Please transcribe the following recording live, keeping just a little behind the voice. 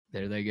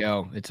There they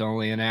go. It's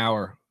only an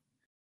hour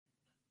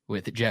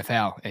with Jeff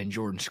Howe and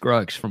Jordan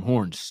Scruggs from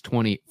Horns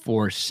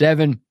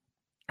 24/7.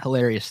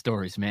 Hilarious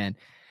stories, man.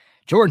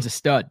 Jordan's a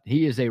stud.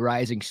 He is a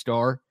rising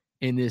star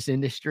in this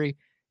industry,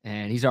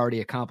 and he's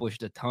already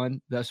accomplished a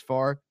ton thus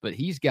far, but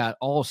he's got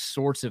all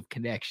sorts of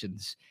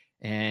connections,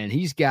 and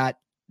he's got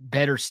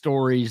better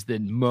stories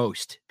than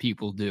most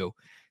people do,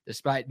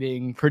 despite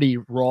being pretty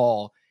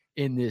raw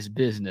in this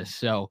business.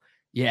 So,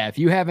 yeah, if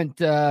you haven't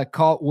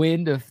caught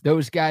wind of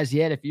those guys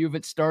yet, if you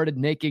haven't started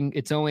making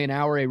It's Only an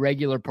Hour a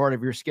regular part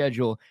of your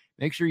schedule,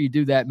 make sure you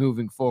do that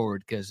moving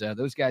forward, because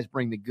those guys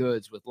bring the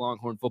goods with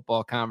Longhorn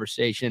football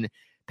conversation,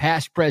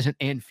 past, present,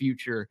 and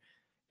future,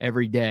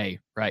 every day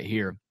right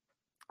here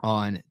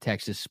on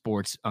Texas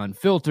Sports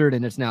Unfiltered.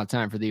 And it's now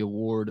time for the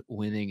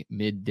award-winning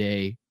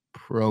midday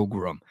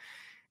program.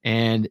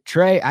 And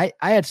Trey, I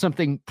had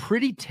something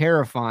pretty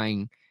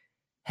terrifying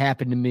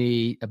happen to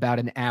me about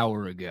an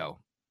hour ago.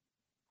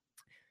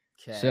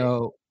 Okay.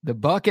 So the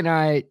Buck and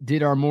I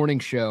did our morning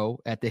show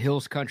at the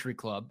Hills Country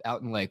Club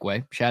out in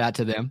Lakeway. Shout out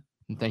to them.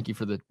 And thank you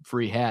for the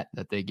free hat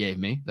that they gave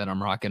me that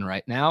I'm rocking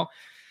right now.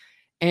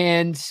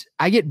 And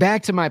I get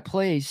back to my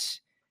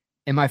place,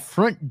 and my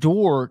front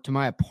door to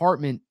my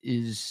apartment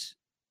is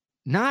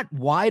not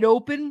wide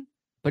open,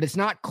 but it's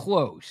not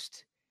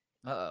closed.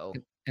 Uh-oh.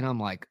 And I'm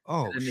like,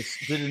 oh.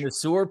 Did the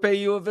sewer pay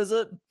you a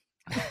visit?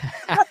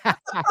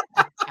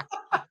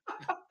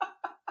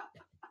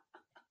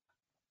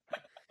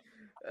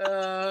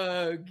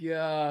 Oh,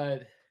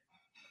 God.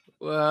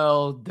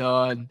 Well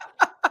done.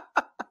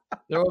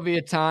 There will be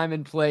a time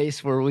and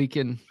place where we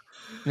can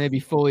maybe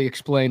fully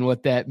explain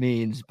what that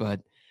means, but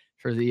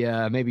for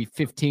the maybe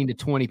 15 to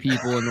 20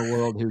 people in the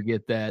world who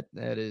get that,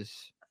 that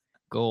is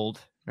gold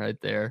right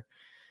there.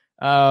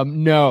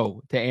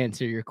 No, to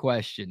answer your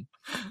question,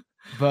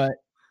 but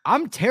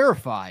I'm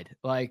terrified.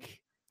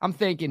 Like, I'm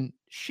thinking,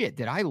 shit,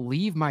 did I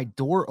leave my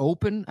door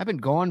open? I've been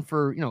gone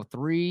for,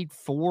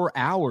 3-4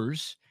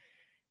 hours,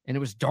 and it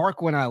was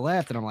dark when I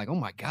left. And I'm like, oh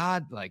my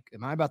God, like,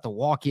 am I about to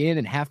walk in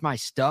and half my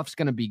stuff's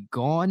going to be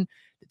gone?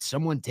 Did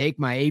someone take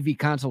my AV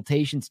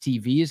Consultations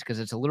TVs? Because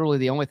it's literally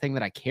the only thing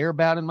that I care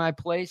about in my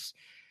place.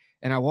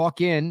 And I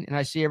walk in and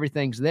I see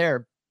everything's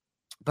there,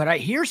 but I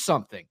hear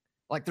something.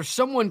 Like, there's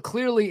someone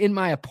clearly in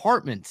my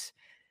apartment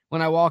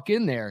when I walk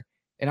in there,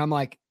 and I'm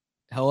like,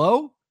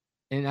 hello?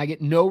 And I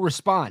get no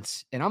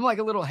response. And I'm like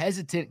a little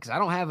hesitant because I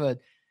don't have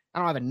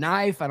a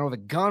knife. I don't have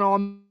a gun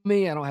on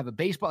me. I don't have a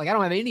baseball. Like, I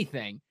don't have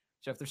anything.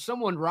 So if there's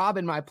someone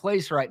robbing my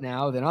place right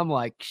now, then I'm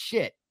like,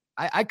 shit,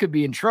 I could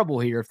be in trouble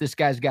here if this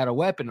guy's got a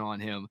weapon on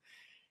him.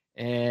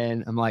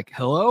 And I'm like,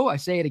 hello? I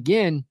say it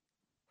again.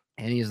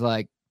 And he's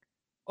like,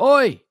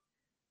 oi.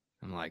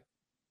 I'm like,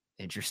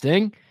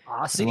 interesting.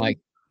 Aussie?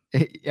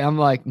 I'm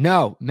like,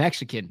 no,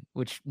 Mexican,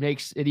 which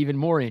makes it even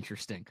more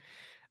interesting.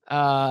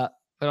 But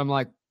I'm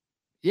like,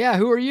 yeah,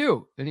 who are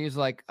you? And he's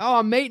like, oh,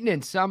 I'm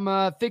maintenance.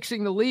 I'm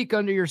fixing the leak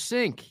under your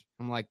sink.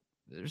 I'm like,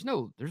 there's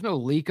no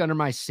leak under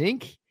my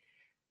sink.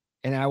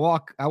 And I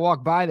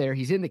walk by there.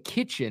 He's in the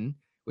kitchen,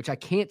 which I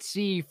can't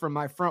see from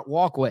my front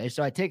walkway.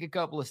 So I take a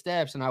couple of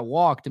steps and I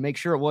walk to make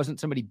sure it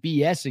wasn't somebody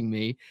BSing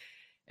me.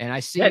 And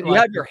I see, you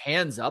have your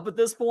hands up at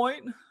this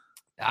point?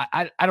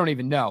 I don't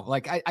even know.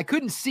 Like, I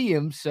couldn't see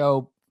him.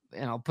 So,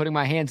 putting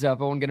my hands up,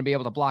 I wasn't going to be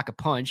able to block a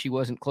punch. He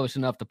wasn't close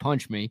enough to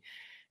punch me.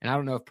 And I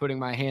don't know if putting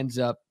my hands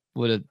up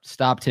would have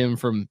stopped him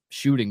from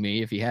shooting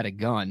me if he had a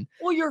gun.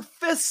 Well, your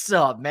fists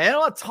up, man. I'm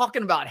not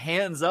talking about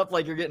hands up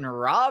like you're getting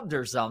robbed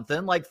or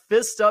something. Like,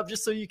 fist up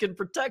just so you can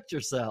protect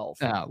yourself.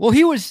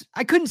 Well,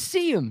 I couldn't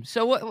see him.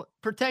 So what,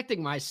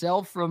 protecting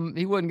myself from,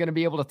 he wasn't going to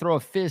be able to throw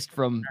a fist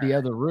from the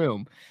other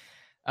room.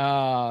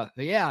 But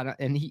yeah.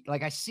 And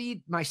I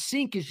see my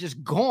sink is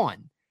just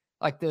gone.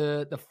 Like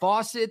the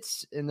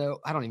faucets and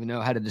I don't even know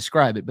how to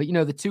describe it, but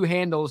the two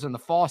handles and the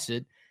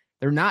faucet,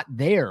 they're not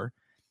there.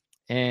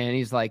 And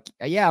he's like,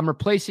 yeah, I'm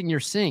replacing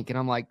your sink. And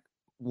I'm like,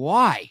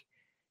 why?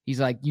 He's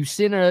like, you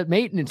sent a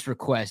maintenance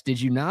request.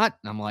 Did you not?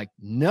 And I'm like,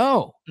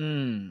 no.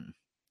 And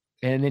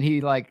then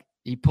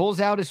he pulls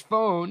out his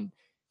phone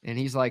and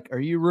he's like, are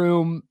you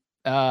room?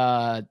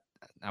 I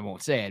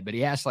won't say it, but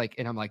he asked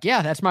and I'm like,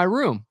 yeah, that's my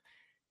room.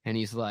 And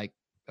he's like,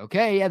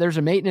 okay, yeah, there's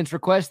a maintenance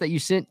request that you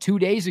sent 2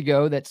 days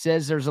ago that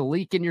says there's a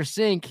leak in your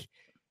sink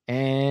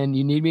and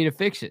you need me to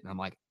fix it. And I'm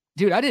like,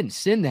 dude, I didn't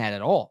send that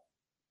at all.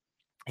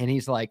 And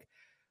he's like,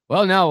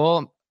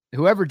 well,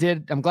 whoever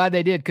did, I'm glad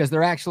they did, because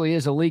there actually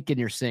is a leak in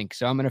your sink.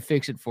 So I'm going to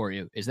fix it for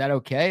you. Is that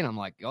okay? And I'm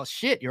like, oh,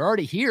 shit, you're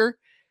already here.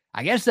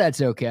 I guess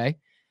that's okay.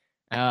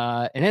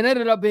 And it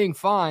ended up being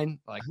fine.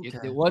 Like,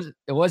 okay.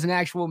 It was an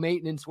actual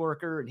maintenance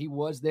worker, and he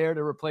was there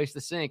to replace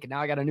the sink. And now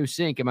I got a new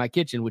sink in my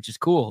kitchen, which is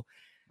cool.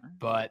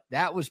 But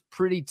that was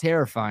pretty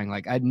terrifying.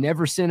 Like, I'd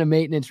never sent a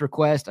maintenance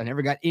request. I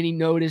never got any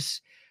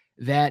notice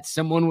that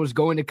someone was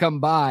going to come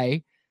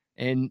by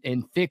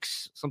and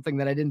fix something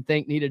that I didn't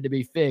think needed to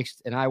be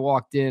fixed. And I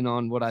walked in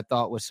on what I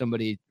thought was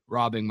somebody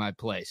robbing my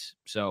place.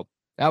 So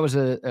that was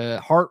a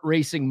heart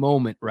racing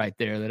moment right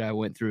there that I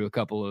went through a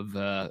couple of,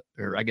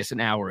 or I guess an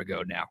hour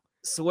ago now.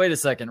 So wait a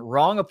second,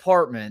 wrong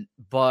apartment,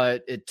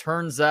 but it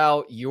turns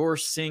out your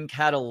sink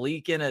had a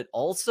leak in it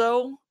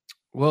also?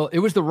 Well, it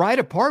was the right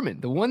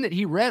apartment. The one that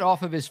he read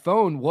off of his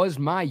phone was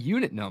my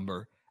unit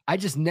number. I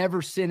just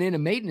never sent in a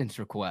maintenance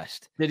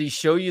request. Did he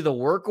show you the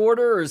work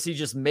order, or is he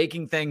just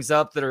making things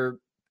up that are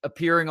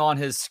appearing on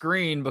his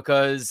screen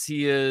because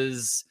he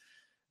is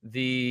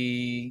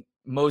the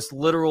most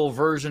literal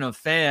version of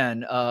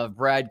fan of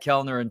Brad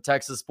Kellner and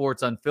Texas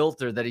Sports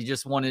Unfiltered, that he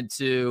just wanted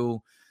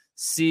to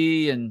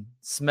see and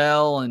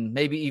smell and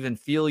maybe even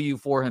feel you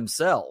for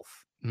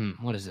himself?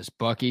 What is this,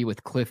 Bucky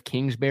with Cliff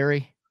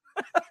Kingsbury?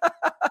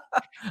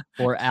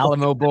 Or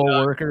Alamo Bowl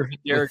worker?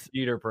 Derek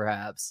Jeter,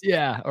 perhaps.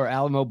 Yeah, or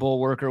Alamo Bowl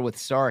worker with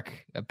Sark,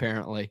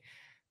 apparently.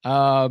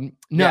 No,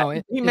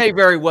 yeah, he may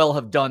very well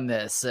have done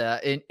this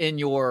in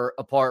your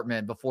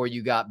apartment before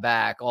you got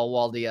back, all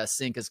while the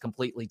sink is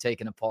completely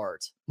taken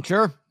apart.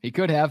 Sure, he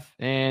could have,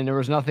 and there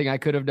was nothing I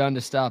could have done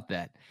to stop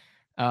that.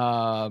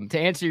 To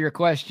answer your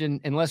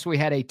question, unless we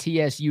had a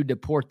TSU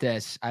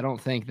Deportes, I don't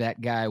think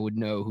that guy would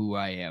know who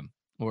I am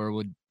or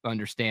would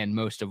understand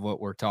most of what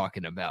we're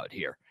talking about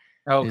here.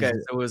 Okay,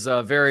 so it was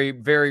a very,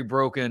 very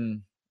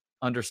broken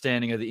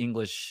understanding of the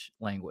English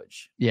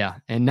language. Yeah,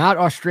 and not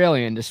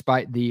Australian,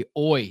 despite the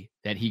oi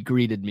that he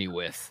greeted me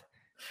with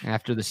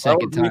after the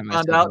second time. We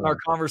found out in our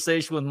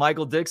conversation with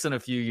Michael Dixon a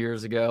few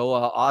years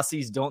ago,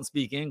 Aussies don't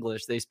speak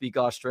English, they speak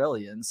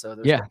Australian. So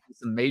there's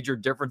some major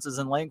differences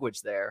in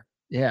language there.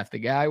 Yeah, if the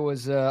guy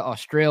was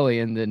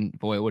Australian, then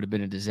boy, it would have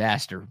been a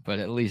disaster. But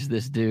at least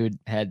this dude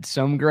had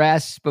some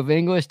grasp of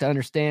English to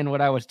understand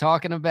what I was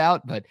talking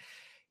about. But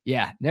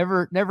yeah,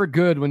 never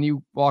good when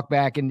you walk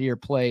back into your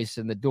place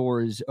and the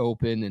door is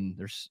open and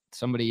there's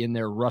somebody in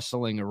there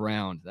rustling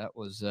around. That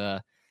was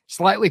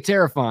slightly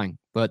terrifying,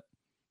 but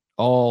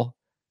all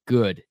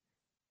good.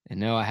 And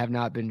no, I have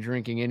not been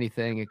drinking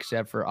anything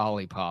except for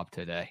Olipop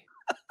today.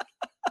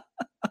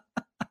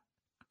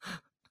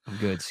 I'm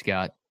good,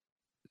 Scott.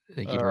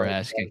 Thank you for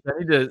asking. I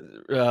need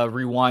to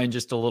rewind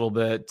just a little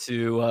bit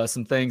to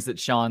some things that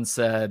Sean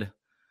said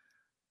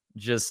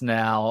just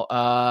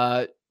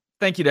now.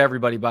 Thank you to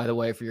everybody, by the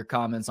way, for your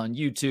comments on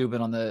YouTube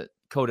and on the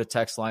Coda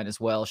text line as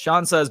well.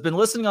 Sean says, been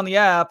listening on the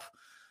app.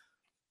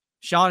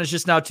 Sean is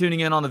just now tuning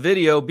in on the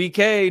video.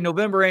 BK,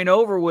 November ain't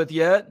over with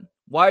yet.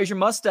 Why is your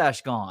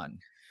mustache gone?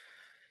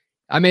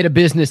 I made a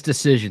business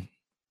decision.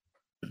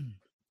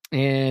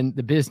 And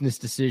the business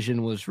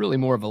decision was really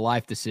more of a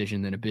life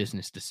decision than a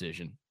business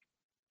decision.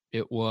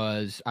 It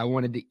was, I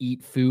wanted to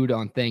eat food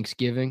on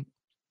Thanksgiving.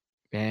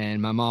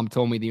 And my mom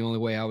told me the only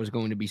way I was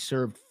going to be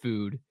served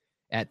food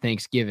at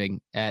Thanksgiving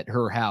at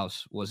her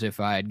house was if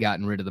I had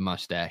gotten rid of the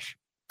mustache.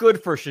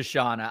 Good for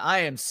Shoshana.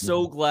 I am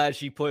so glad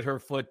she put her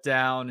foot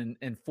down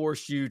and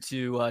forced you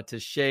to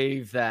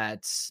shave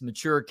that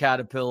mature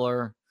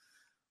caterpillar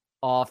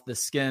off the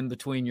skin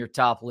between your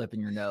top lip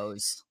and your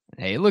nose.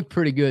 Hey, it looked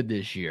pretty good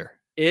this year.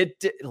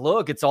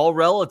 Look, it's all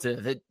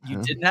relative.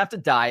 You didn't have to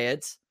dye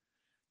it.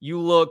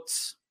 You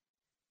looked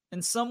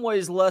in some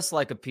ways less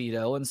like a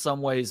pedo, in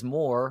some ways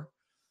more.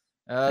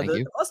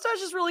 The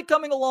mustache is really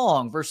coming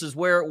along versus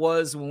where it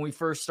was when we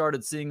first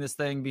started seeing this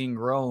thing being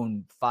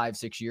grown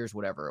 5-6 years,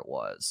 whatever it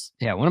was.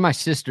 Yeah, one of my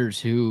sisters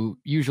who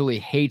usually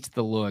hates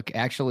the look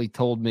actually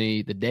told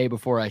me the day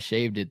before I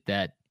shaved it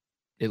that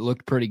it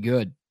looked pretty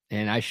good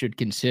and I should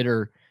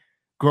consider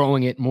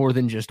growing it more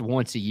than just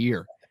once a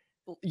year.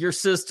 Your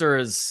sister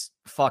is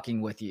fucking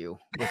with you.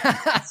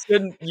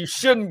 You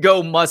shouldn't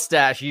go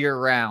mustache year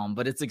round,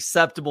 but it's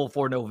acceptable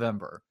for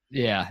November.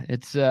 Yeah,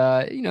 it's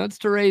it's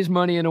to raise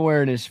money and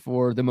awareness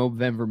for the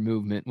Movember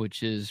movement,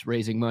 which is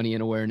raising money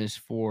and awareness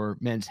for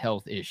men's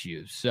health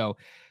issues. So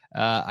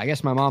I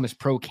guess my mom is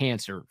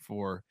pro-cancer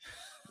for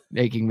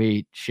making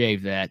me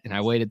shave that, and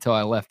I waited till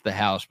I left the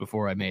house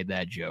before I made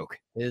that joke.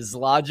 His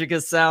logic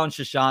is sound,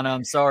 Shoshana.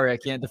 I'm sorry, I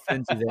can't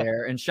defend you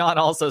there. And Sean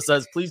also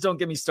says, please don't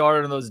get me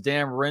started on those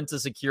damn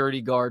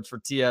rent-a-security guards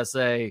for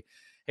TSA.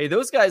 Hey,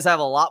 those guys have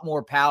a lot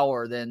more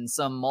power than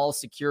some mall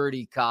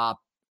security cop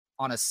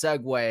on a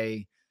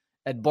Segway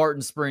at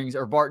Barton Springs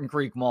or Barton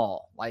Creek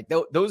Mall. Like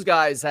those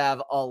guys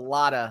have a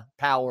lot of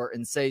power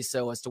and say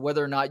so as to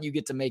whether or not you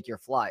get to make your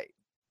flight.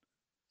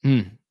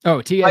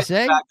 Oh, TSA? The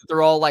fact that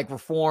they're all like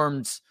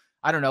reformed,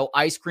 I don't know,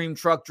 ice cream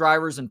truck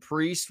drivers and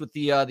priests with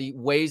the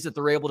ways that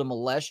they're able to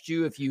molest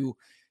you if you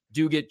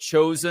do get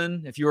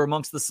chosen, if you're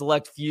amongst the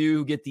select few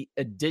who get the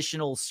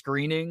additional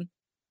screening.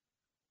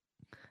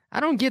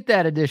 I don't get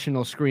that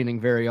additional screening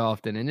very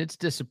often, and it's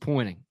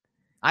disappointing.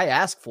 I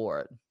ask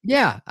for it.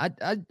 Yeah,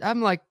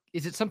 I'm like,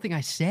 is it something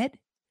I said?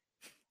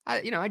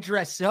 I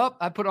dress up.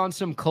 I put on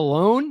some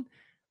cologne.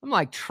 I'm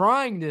like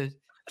trying to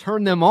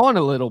turn them on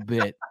a little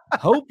bit,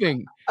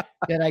 hoping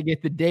that I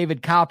get the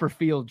David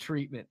Copperfield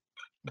treatment.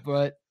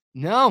 But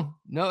no,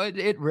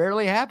 it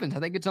rarely happens. I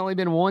think it's only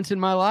been once in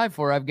my life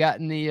where I've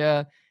gotten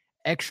the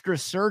extra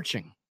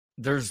searching.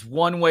 There's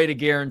one way to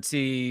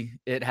guarantee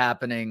it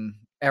happening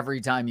every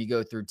time you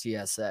go through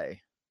TSA.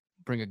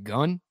 Bring a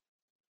gun?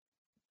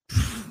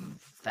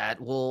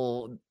 That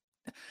will...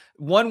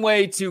 One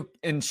way to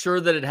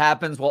ensure that it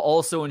happens will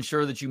also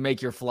ensure that you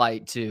make your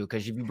flight too.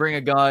 Because if you bring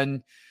a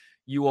gun,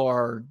 you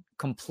are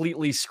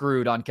completely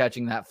screwed on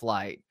catching that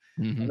flight.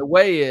 Mm-hmm. And the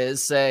way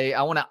is, say,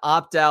 I want to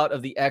opt out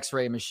of the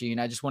X-ray machine.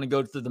 I just want to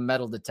go through the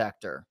metal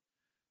detector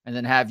and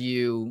then have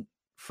you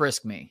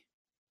frisk me.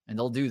 And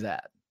they'll do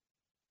that.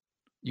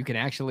 You can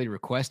actually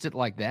request it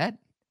like that?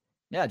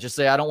 Yeah, just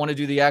say, I don't want to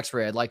do the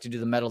X-ray. I'd like to do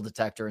the metal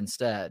detector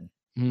instead.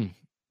 I'm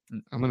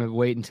going to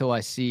wait until I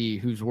see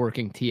who's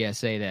working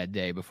TSA that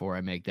day before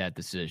I make that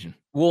decision.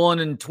 Well,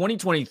 and in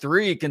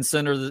 2023,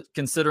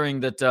 considering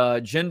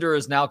that gender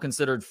is now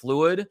considered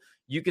fluid,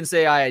 you can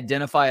say I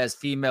identify as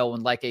female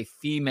when like a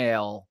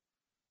female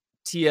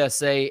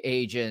TSA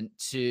agent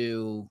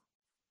to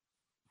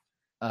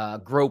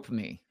grope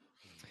me.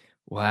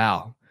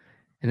 Wow.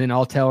 And then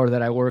I'll tell her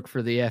that I work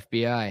for the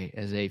FBI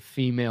as a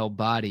female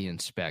body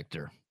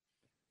inspector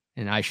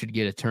and I should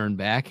get a turn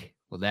back.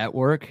 Will that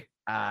work?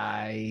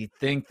 I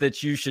think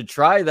that you should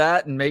try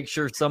that and make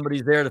sure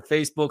somebody's there to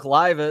Facebook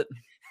Live it.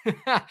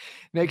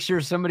 Make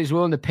sure somebody's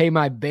willing to pay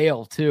my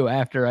bail too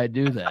after I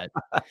do that.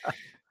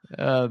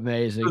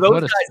 Amazing. So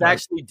those guys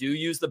actually do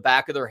use the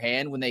back of their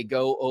hand when they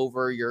go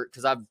over your,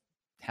 because I've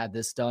had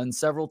this done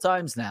several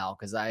times now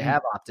because I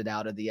have opted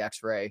out of the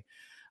X-ray.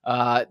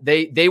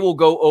 They will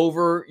go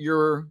over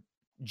your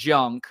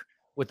junk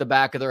with the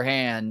back of their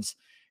hands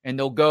and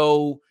they'll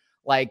go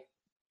like,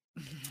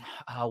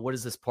 what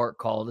is this part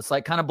called? It's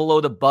like kind of below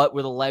the butt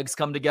where the legs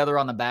come together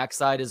on the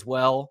backside as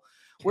well.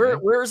 Okay.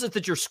 Where is it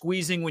that you're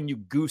squeezing when you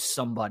goose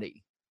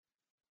somebody?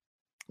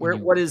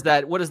 What is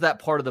that? What is that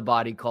part of the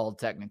body called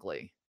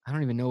technically? I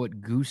don't even know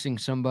what goosing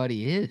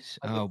somebody is.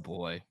 Oh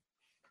boy.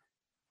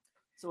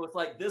 So it's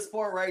like this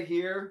part right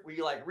here where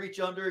you like reach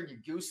under and you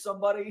goose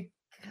somebody.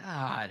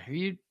 God, are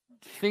you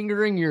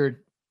fingering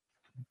your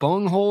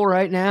bunghole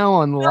right now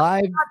on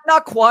live?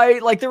 Not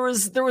quite. Like there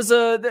was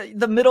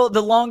the middle,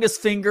 the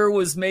longest finger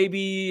was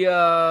maybe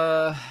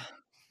at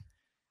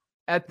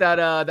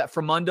that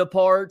Fremunda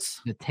part.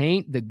 The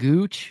taint, the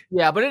gooch.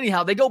 Yeah, but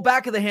anyhow, they go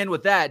back of the hand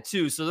with that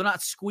too. So they're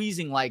not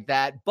squeezing like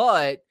that.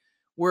 But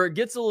where it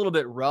gets a little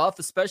bit rough,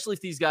 especially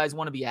if these guys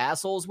want to be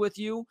assholes with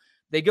you,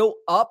 they go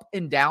up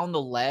and down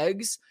the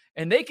legs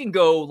and they can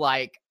go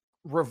like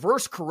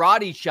reverse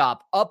karate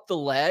chop up the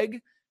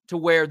leg to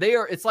where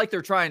it's like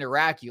they're trying to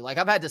rack you. Like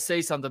I've had to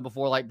say something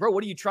before, like, bro,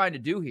 what are you trying to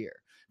do here?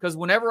 Because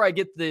whenever I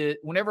get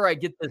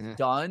this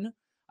done,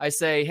 I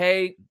say,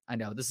 hey, I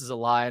know this is a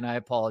lie and I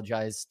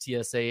apologize,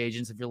 TSA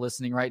agents, if you're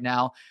listening right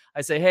now.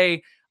 I say,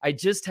 hey, I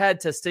just had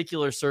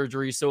testicular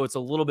surgery, so it's a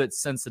little bit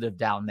sensitive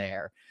down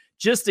there.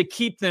 Just to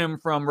keep them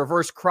from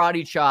reverse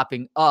karate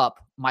chopping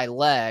up my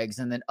legs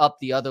and then up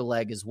the other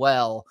leg as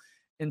well.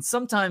 And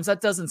sometimes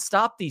that doesn't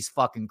stop these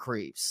fucking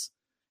creeps.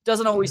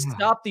 Doesn't always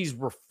stop these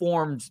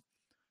reformed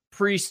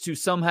priests who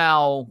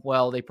somehow,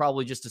 well, they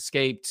probably just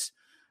escaped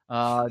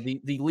the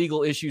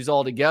legal issues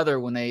altogether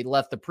when they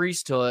left the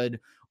priesthood,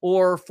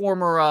 or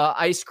former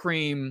ice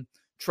cream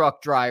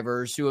truck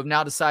drivers who have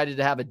now decided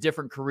to have a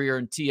different career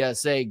in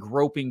TSA,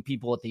 groping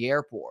people at the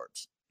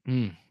airport.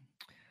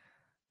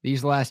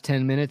 These last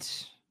 10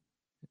 minutes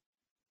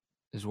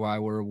is why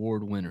we're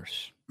award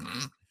winners.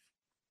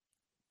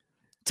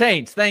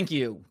 Taint, thank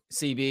you,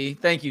 CB.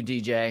 Thank you,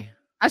 DJ.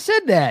 I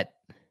said that.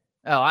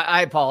 Oh,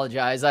 I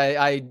apologize.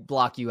 I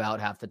block you out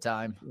half the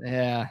time.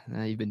 Yeah,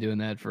 you've been doing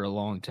that for a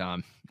long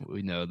time.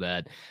 We know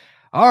that.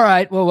 All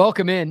right. Well,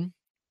 welcome in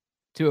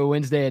to a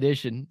Wednesday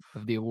edition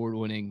of the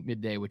award-winning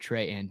Midday with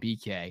Trey and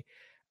BK.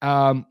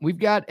 We've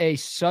got a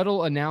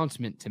subtle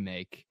announcement to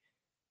make.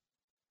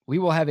 We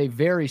will have a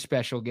very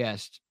special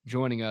guest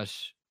joining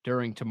us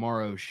during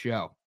tomorrow's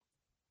show.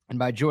 And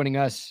by joining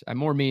us, I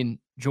more mean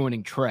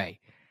joining Trey.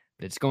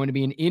 But it's going to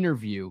be an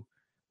interview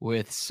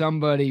with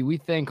somebody we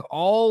think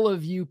all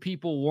of you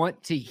people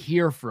want to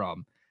hear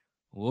from.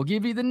 We'll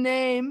give you the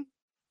name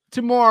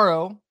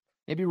tomorrow,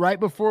 maybe right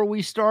before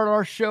we start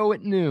our show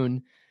at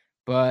noon.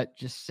 But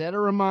just set a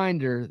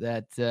reminder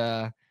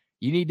that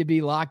you need to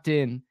be locked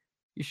in.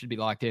 You should be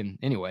locked in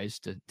anyways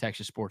to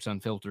Texas Sports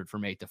Unfiltered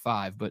from 8 to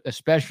 5, but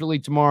especially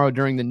tomorrow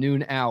during the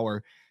noon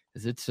hour,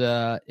 as it's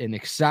an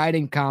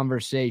exciting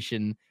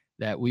conversation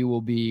that we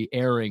will be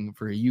airing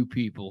for you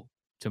people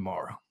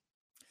tomorrow.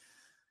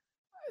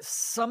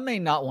 Some may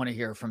not want to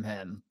hear from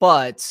him,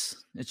 but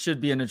it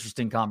should be an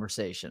interesting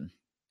conversation.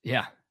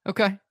 Yeah.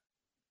 Okay.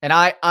 And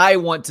I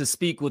want to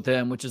speak with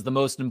him, which is the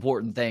most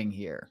important thing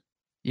here.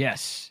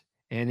 Yes.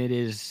 And it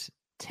is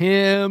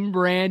Tim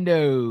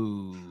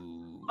Brando.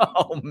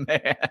 Oh,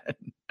 man.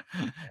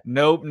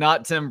 Nope,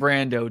 not Tim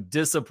Brando.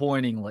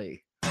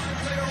 Disappointingly.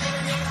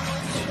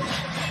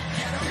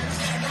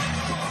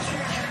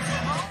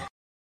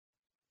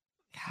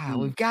 God,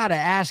 we've got to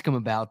ask him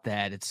about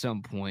that at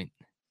some point.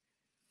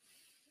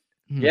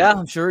 Yeah,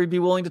 I'm sure he'd be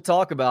willing to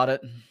talk about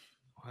it.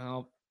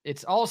 Well,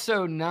 it's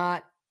also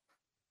not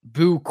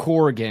Boo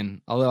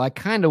Corrigan, although I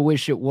kind of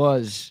wish it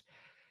was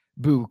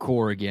Boo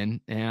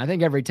Corrigan. And I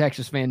think every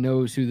Texas fan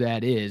knows who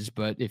that is.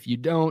 But if you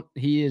don't,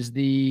 he is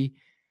the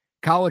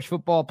College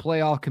Football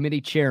Playoff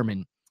Committee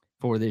chairman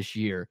for this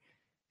year.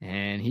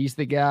 And he's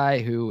the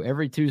guy who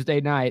every Tuesday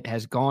night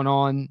has gone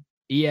on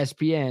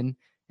ESPN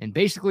and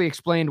basically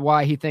explained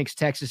why he thinks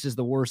Texas is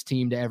the worst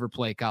team to ever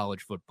play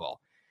college football.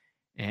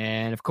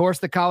 And of course,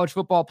 the college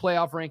football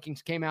playoff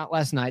rankings came out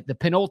last night, the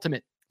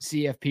penultimate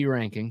CFP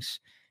rankings.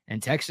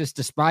 And Texas,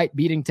 despite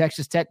beating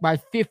Texas Tech by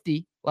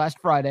 50 last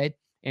Friday,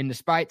 and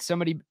despite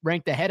somebody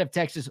ranked ahead of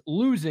Texas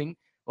losing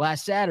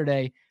last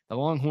Saturday, the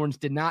Longhorns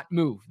did not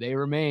move. They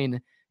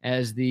remain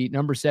as the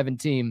number 7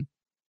 team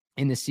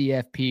in the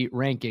CFP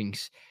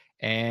rankings.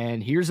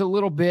 And here's a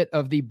little bit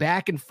of the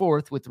back and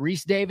forth with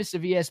Reese Davis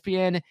of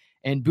ESPN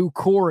and Boo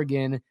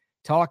Corrigan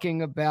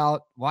talking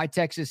about why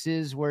Texas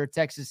is where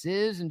Texas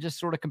is and just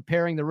sort of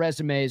comparing the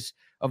resumes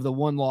of the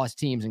one-loss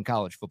teams in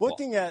college football.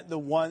 Looking at the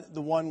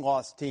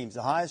one-loss teams,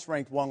 the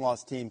highest-ranked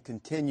one-loss team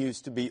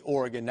continues to be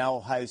Oregon. Now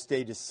Ohio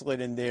State has slid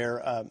in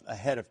there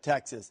ahead of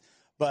Texas.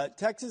 But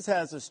Texas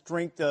has a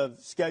strength of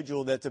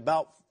schedule that's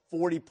about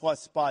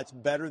 40-plus spots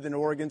better than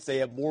Oregon's. They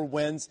have more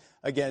wins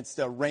against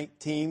ranked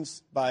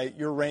teams by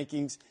your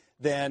rankings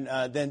than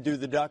do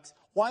the Ducks.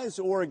 Why is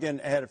Oregon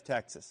ahead of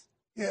Texas?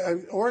 Yeah,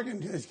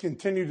 Oregon has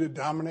continued to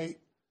dominate.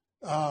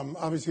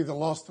 Obviously, the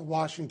loss to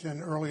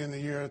Washington early in the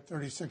year,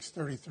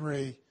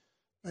 36-33.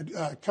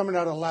 But coming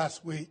out of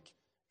last week,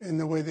 in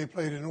the way they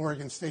played an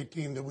Oregon State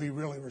team that we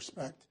really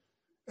respect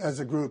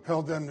as a group,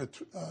 held them to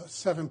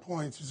 7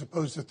 points as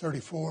opposed to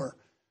 34,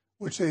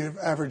 which they have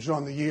averaged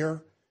on the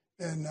year.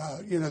 And,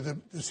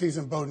 the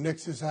season Bo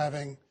Nix is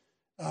having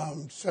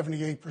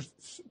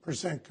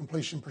 78%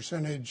 completion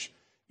percentage.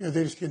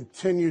 They just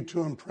continue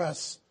to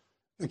impress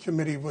the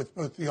committee with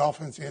both the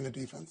offense and the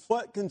defense.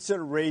 What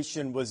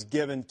consideration was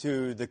given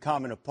to the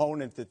common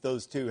opponent that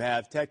those two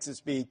have?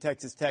 Texas beat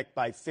Texas Tech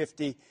by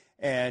 50,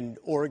 and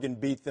Oregon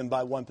beat them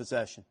by 1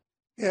 possession.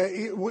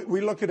 Yeah,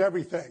 we look at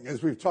everything,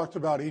 as we've talked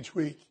about each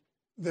week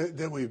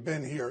that we've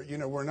been here.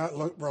 We're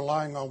not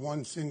relying on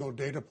one single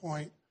data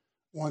point,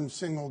 one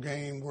single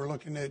game. We're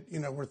looking at,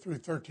 we're through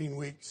 13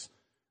 weeks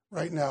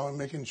right now and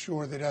making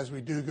sure that as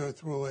we do go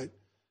through it,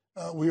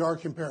 we are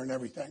comparing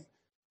everything.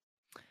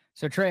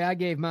 So, Trey, I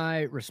gave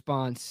my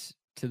response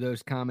to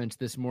those comments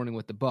this morning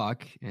with the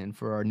Buck, and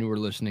for our newer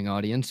listening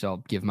audience,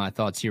 I'll give my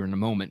thoughts here in a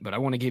moment, but I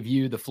want to give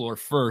you the floor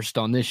first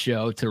on this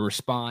show to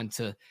respond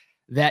to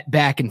that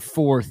back and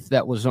forth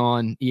that was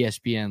on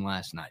ESPN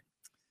last night.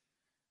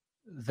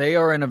 They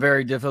are in a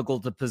very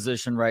difficult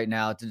position right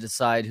now to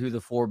decide who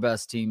the 4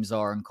 best teams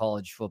are in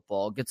college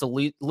football. It gets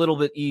a little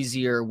bit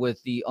easier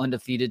with the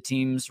undefeated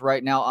teams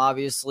right now,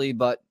 obviously,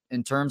 but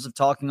in terms of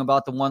talking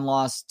about the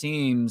one-loss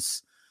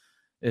teams,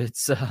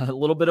 it's a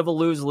little bit of a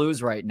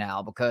lose-lose right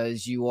now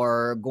because you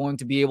are going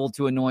to be able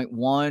to anoint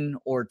 1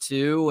 or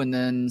 2, and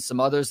then some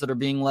others that are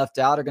being left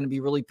out are going to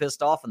be really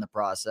pissed off in the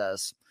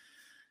process.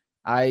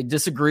 I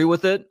disagree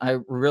with it. I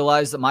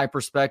realize that my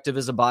perspective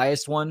is a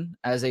biased one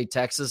as a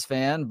Texas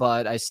fan,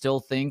 but I still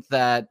think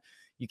that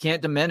you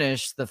can't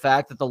diminish the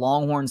fact that the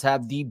Longhorns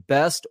have the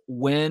best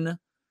win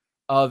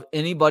of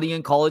anybody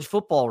in college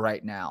football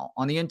right now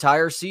on the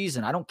entire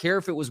season. I don't care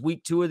if it was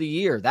week 2 of the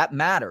year. That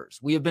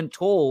matters. We have been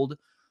told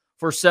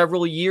for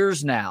several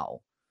years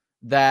now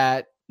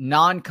that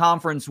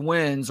non-conference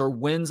wins or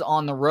wins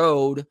on the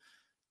road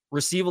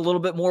receive a little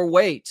bit more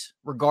weight,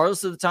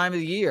 regardless of the time of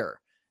the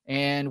year.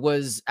 And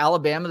was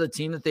Alabama the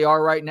team that they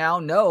are right now?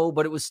 No,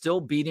 but it was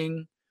still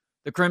beating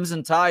the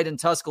Crimson Tide in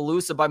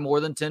Tuscaloosa by more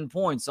than 10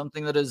 points,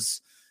 something that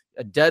is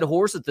a dead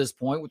horse at this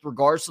point with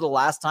regards to the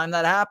last time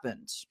that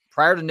happened,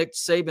 prior to Nick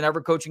Saban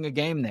ever coaching a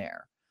game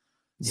there.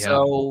 Yeah.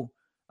 So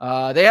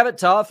they have it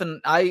tough,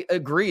 and I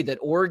agree that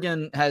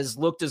Oregon has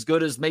looked as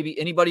good as maybe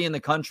anybody in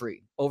the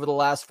country over the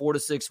last 4 to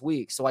 6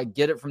 weeks, so I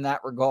get it from that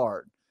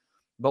regard.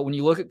 But when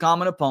you look at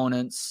common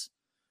opponents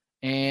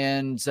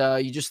and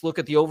you just look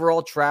at the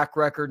overall track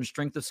record and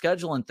strength of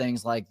schedule and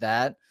things like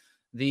that,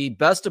 the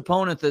best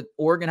opponent that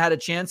Oregon had a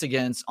chance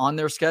against on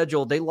their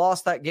schedule, they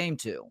lost that game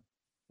to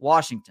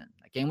Washington.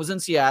 That game was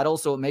in Seattle,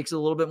 so it makes it a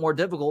little bit more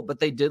difficult, but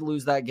they did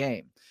lose that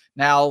game.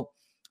 Now,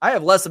 I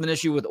have less of an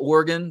issue with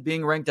Oregon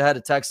being ranked ahead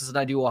of Texas than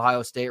I do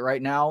Ohio State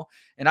right now.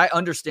 And I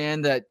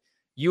understand that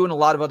you and a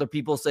lot of other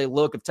people say,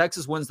 look, if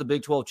Texas wins the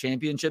Big 12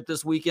 championship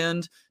this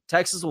weekend,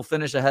 Texas will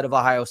finish ahead of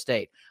Ohio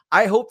State.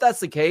 I hope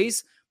that's the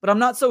case, but I'm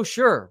not so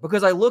sure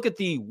because I look at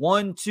the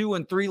 1, 2,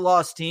 and 3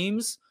 loss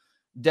teams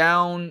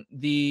down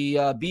the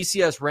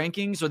BCS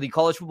rankings or the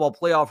college football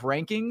playoff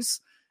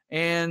rankings,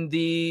 and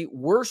the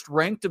worst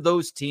ranked of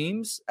those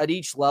teams at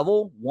each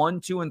level,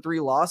 1, 2, and 3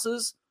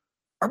 losses,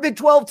 are Big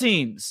 12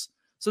 teams.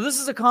 So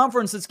this is a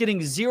conference that's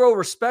getting zero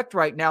respect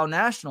right now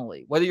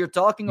nationally, whether you're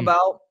talking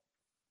about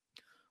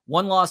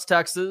 1-loss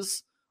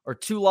Texas or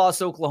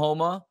 2-loss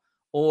Oklahoma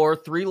or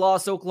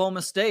 3-loss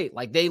Oklahoma State.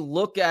 Like, they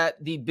look at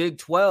the Big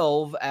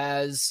 12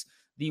 as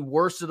the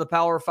worst of the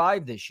Power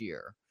 5 this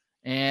year.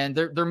 And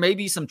there may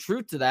be some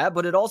truth to that,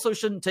 but it also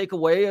shouldn't take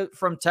away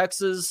from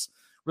Texas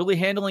really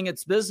handling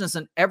its business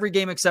in every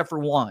game except for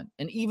one.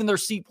 And even their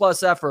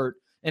C-plus effort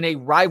in a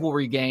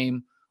rivalry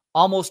game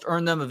almost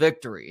earned them a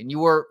victory. And you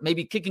were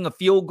maybe kicking a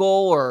field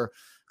goal or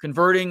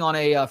converting on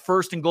a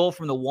 1st and goal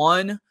from the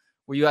 1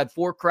 where you had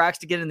 4 cracks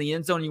to get in the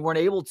end zone and you weren't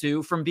able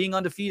to, from being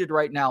undefeated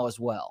right now as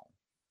well.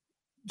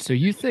 So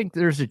you think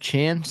there's a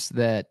chance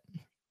that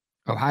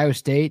Ohio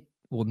State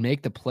will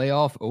make the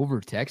playoff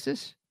over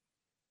Texas?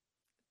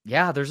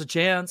 Yeah, there's a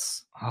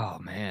chance. Oh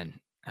man,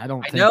 I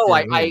don't think know.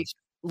 there I is.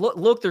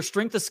 look. Their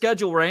strength of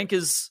schedule rank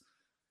is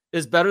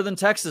better than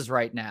Texas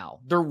right now.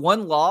 Their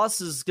one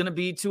loss is going to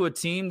be to a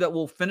team that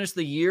will finish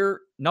the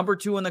year number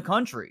 2 in the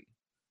country.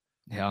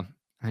 Yeah,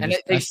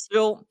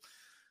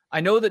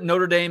 I know that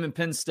Notre Dame and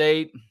Penn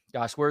State.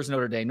 Gosh, where's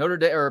Notre Dame? Notre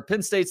Dame or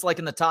Penn State's like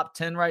in the top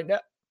 10 right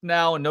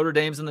now, and Notre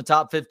Dame's in the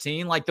top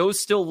 15. Like those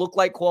still look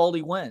like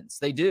quality wins.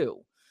 They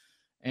do,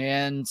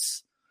 and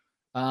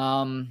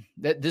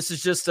that this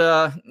is just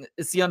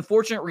it's the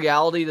unfortunate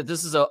reality that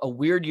this is a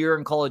weird year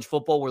in college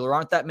football where there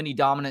aren't that many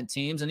dominant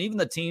teams, and even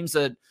the teams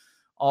that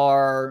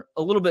are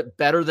a little bit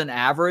better than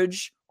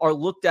average are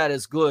looked at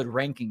as good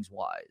rankings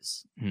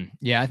wise.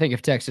 Yeah, I think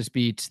if Texas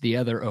beats the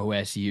other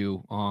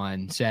OSU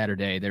on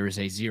Saturday, there is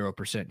a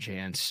 0%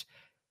 chance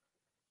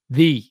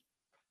the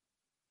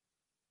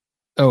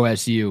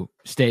OSU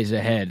stays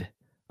ahead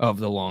of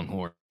the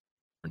Longhorns.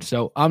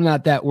 So I'm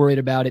not that worried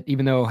about it,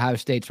 even though Ohio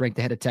State's ranked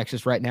ahead of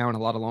Texas right now, and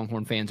a lot of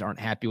Longhorn fans aren't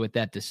happy with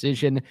that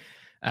decision.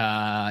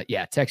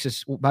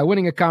 Texas, by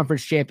winning a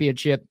conference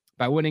championship,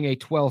 by winning a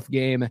 12th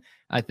game,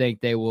 I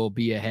think they will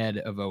be ahead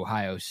of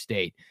Ohio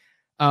State.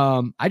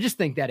 I just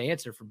think that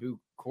answer for Boo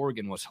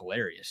Corrigan was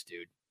hilarious,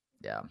 dude.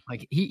 Yeah.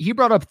 Like he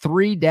brought up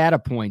 3 data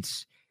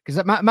points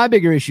because my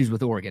bigger issues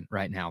with Oregon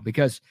right now,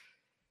 because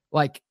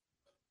like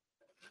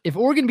if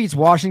Oregon beats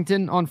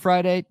Washington on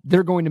Friday,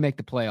 they're going to make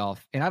the playoff.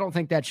 And I don't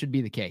think that should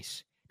be the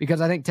case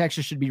because I think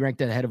Texas should be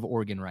ranked ahead of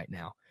Oregon right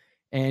now.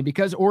 And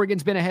because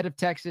Oregon's been ahead of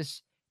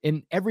Texas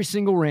in every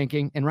single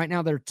ranking, and right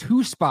now they're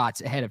 2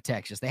 spots ahead of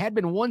Texas. They had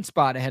been 1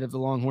 spot ahead of the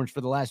Longhorns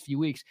for the last few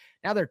weeks.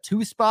 Now they're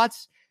 2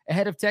 spots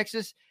ahead of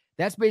Texas.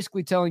 That's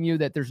basically telling you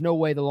that there's no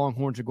way the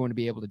Longhorns are going to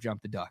be able to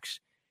jump the Ducks.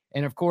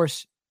 And of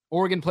course,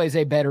 Oregon plays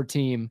a better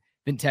team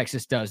than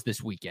Texas does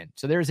this weekend.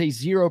 So there's a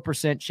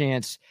 0%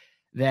 chance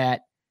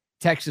that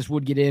Texas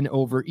would get in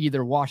over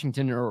either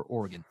Washington or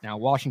Oregon. Now,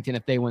 Washington,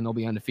 if they win, they'll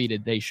be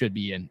undefeated. They should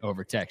be in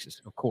over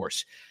Texas, of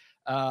course.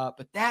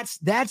 But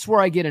that's where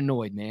I get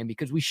annoyed, man,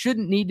 because we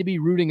shouldn't need to be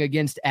rooting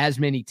against as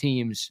many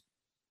teams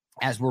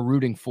as we're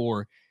rooting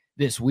for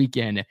this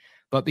weekend.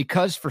 But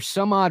because for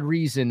some odd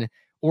reason,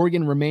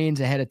 Oregon remains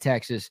ahead of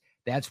Texas,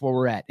 that's where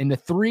we're at. And the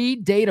 3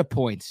 data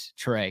points,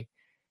 Trey,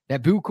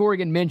 that Boo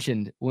Corrigan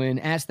mentioned when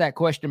asked that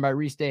question by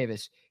Reese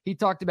Davis, he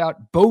talked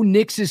about Bo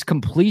Nix's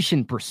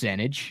completion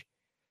percentage.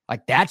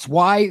 Like that's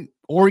why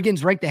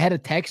Oregon's ranked ahead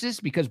of Texas,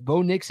 because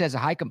Bo Nix has a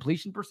high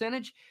completion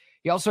percentage.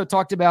 He also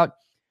talked about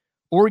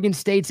Oregon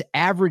State's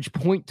average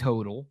point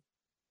total.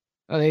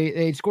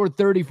 They scored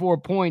 34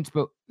 points,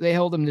 but they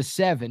held them to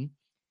 7.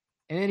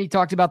 And then he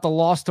talked about the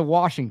loss to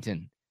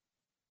Washington.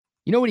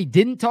 You know what he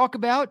didn't talk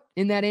about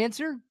in that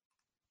answer?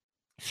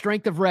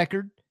 Strength of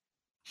record,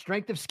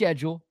 strength of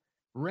schedule,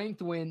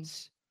 ranked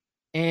wins,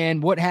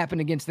 and what happened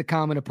against the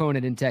common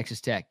opponent in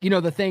Texas Tech. You know,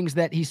 the things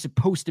that he's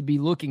supposed to be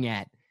looking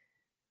at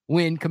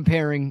when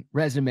comparing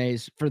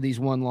resumes for these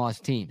one-loss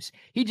teams.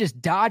 He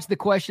just dodged the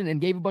question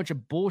and gave a bunch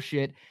of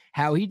bullshit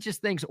how he just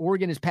thinks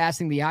Oregon is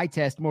passing the eye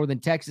test more than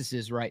Texas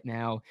is right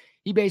now.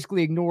 He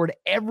basically ignored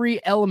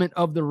every element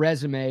of the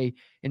resume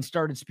and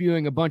started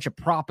spewing a bunch of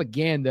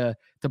propaganda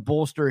to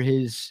bolster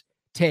his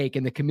take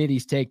and the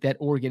committee's take that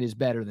Oregon is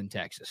better than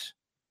Texas.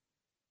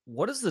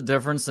 What is the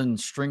difference in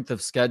strength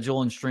of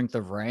schedule and strength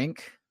of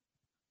rank?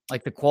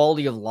 Like the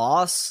quality of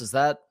loss? Is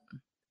that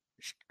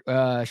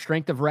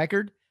strength of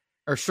record?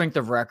 Or strength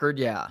of record,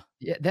 yeah.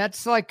 Yeah,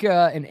 that's like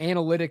an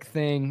analytic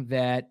thing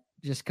that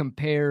just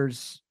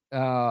compares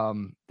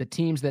the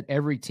teams that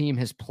every team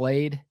has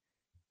played,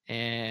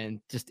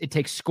 and just it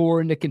takes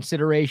score into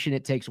consideration.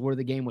 It takes where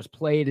the game was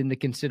played into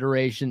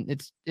consideration.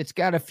 It's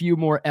got a few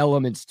more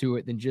elements to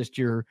it than just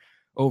your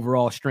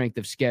overall strength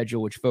of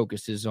schedule, which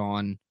focuses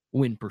on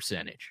win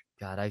percentage.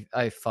 God,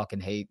 I fucking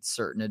hate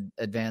certain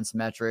advanced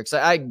metrics.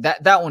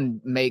 That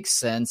one makes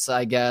sense,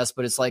 I guess,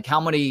 but it's like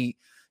how many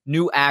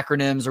new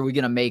acronyms are we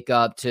going to make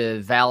up to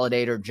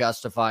validate or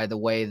justify the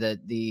way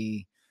that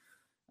the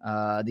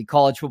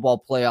college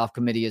football playoff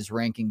committee is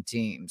ranking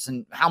teams,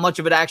 and how much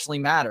of it actually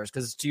matters?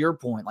 Because to your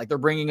point, like they're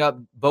bringing up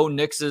Bo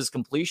Nix's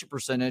completion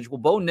percentage. Well,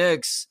 Bo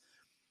Nix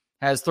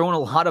has thrown a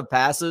lot of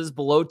passes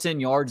below 10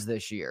 yards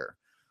this year,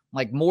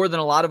 like more than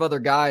a lot of other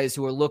guys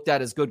who are looked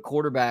at as good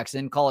quarterbacks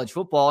in college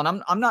football.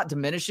 And I'm not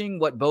diminishing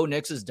what Bo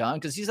Nix has done,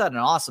 because he's had an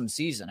awesome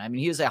season. I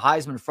mean, he is a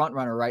Heisman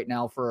frontrunner right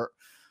now for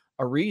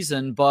a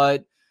reason,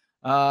 but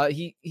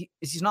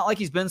he's not like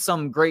he's been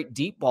some great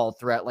deep ball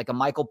threat like a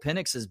Michael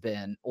Penix has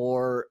been,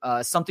 or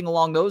something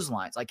along those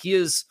lines. Like he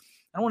is,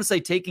 I don't want to say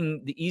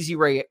taking the easy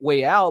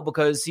way out,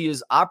 because he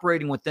is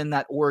operating within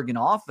that Oregon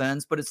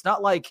offense, but it's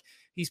not like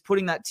he's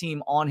putting that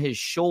team on his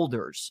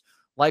shoulders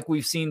like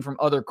we've seen from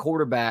other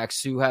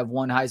quarterbacks who have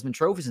won Heisman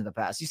trophies in the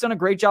past. He's done a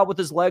great job with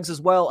his legs as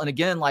well. And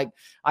again, like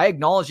I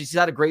acknowledge he's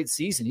had a great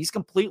season. He's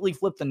completely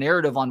flipped the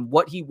narrative on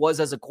what he was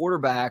as a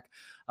quarterback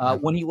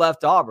when he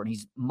left Auburn.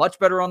 He's much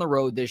better on the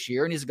road this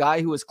year, and he's a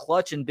guy who is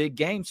clutch in big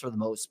games for the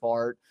most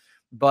part.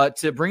 But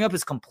to bring up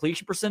his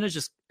completion percentage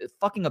is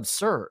fucking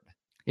absurd.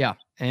 Yeah,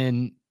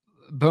 and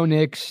Bo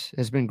Nix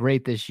has been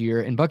great this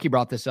year. And Bucky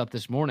brought this up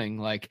this morning.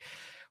 Like,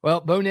 well,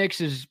 Bo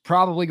Nix is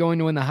probably going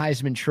to win the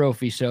Heisman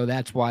Trophy, so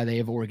that's why they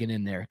have Oregon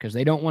in there, because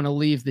they don't want to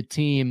leave the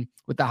team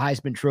with the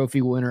Heisman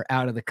Trophy winner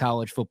out of the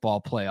college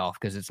football playoff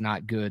because it's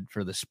not good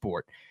for the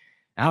sport.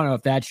 I don't know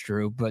if that's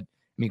true, but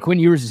I mean, Quinn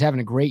Ewers is having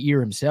a great year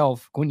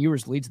himself. Quinn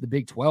Ewers leads the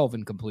Big 12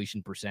 in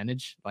completion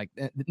percentage. Like,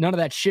 none of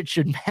that shit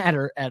should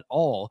matter at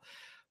all.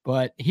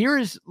 But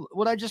here's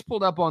what I just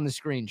pulled up on the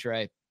screen,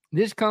 Trey.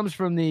 This comes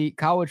from the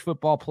College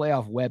Football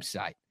Playoff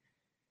website.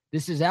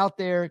 This is out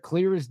there,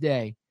 clear as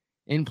day,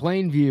 in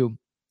plain view,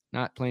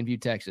 not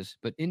Plainview, Texas,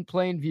 but in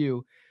plain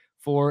view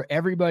for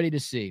everybody to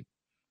see.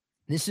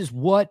 This is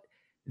what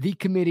the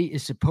committee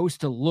is supposed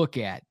to look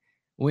at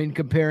when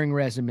comparing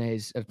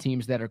resumes of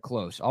teams that are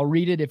close. I'll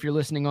read it if you're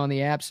listening on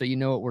the app so you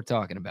know what we're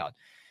talking about.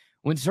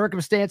 When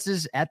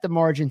circumstances at the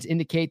margins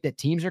indicate that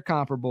teams are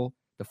comparable,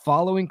 the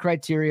following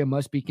criteria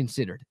must be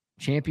considered.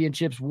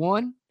 Championships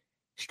won,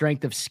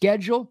 strength of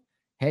schedule,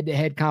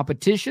 head-to-head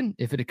competition,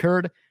 if it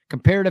occurred,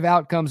 comparative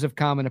outcomes of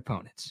common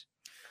opponents.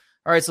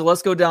 All right, so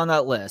let's go down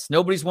that list.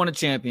 Nobody's won a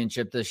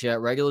championship this yet.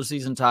 Regular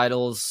season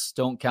titles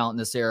don't count in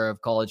this era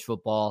of college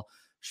football.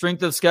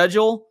 Strength of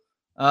schedule?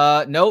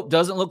 Nope,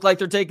 doesn't look like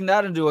they're taking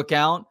that into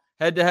account.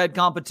 Head-to-head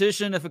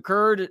competition, if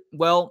occurred,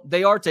 well,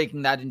 they are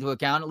taking that into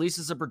account, at least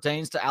as it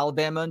pertains to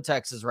Alabama and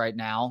Texas right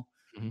now,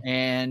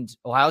 and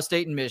Ohio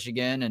State and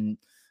Michigan, and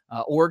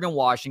Oregon,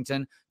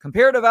 Washington.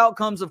 Comparative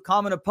outcomes of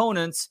common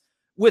opponents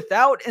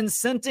without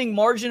incenting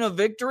margin of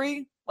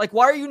victory? Like,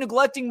 why are you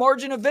neglecting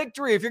margin of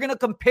victory if you're going to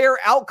compare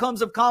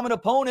outcomes of common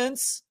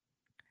opponents?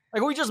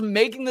 Like, are we just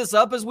making this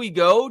up as we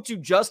go to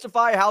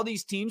justify how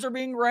these teams are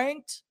being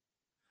ranked?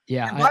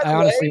 Yeah, I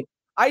honestly,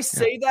 I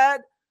say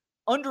that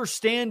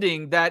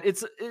understanding that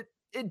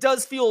it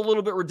does feel a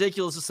little bit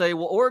ridiculous to say,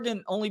 well,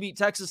 Oregon only beat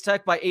Texas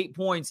Tech by 8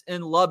 points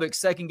in Lubbock,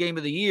 second game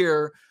of the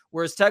year,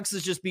 whereas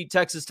Texas just beat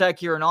Texas Tech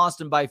here in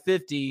Austin by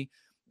 50.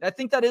 I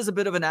think that is a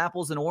bit of an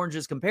apples and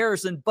oranges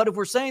comparison. But if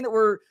we're saying that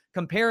we're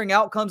comparing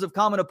outcomes of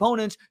common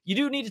opponents, you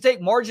do need to take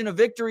margin of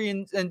victory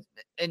and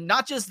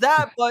not just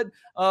that, but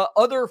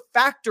other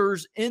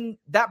factors in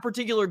that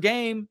particular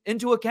game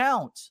into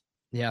account.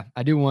 Yeah,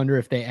 I do wonder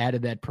if they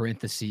added that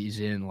parentheses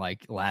in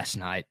like last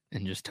night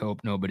and just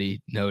hope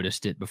nobody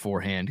noticed it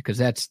beforehand, because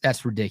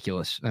that's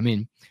ridiculous. I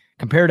mean,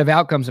 comparative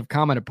outcomes of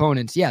common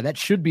opponents, yeah, that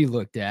should be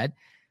looked at,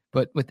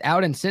 but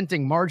without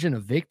incenting margin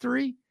of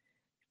victory.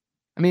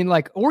 I mean,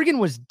 like, Oregon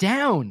was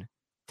down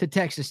to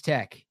Texas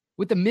Tech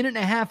with a minute and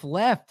a half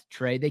left,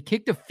 Trey. They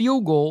kicked a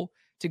field goal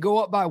to go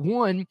up by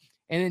 1,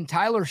 and then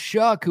Tyler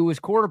Shuck, who was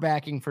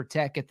quarterbacking for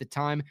Tech at the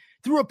time,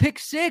 threw a pick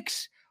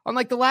 6 on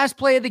like the last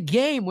play of the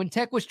game when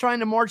Tech was trying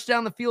to march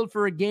down the field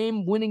for a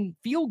game-winning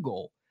field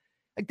goal.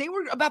 Like, they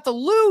were about to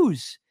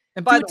lose.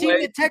 And by the team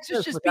way, that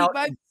Texas just beat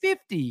by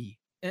 50.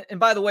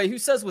 And by the way, who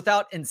says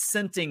without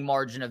incenting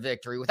margin of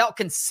victory, without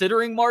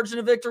considering margin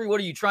of victory?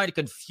 What are you trying to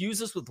confuse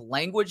us with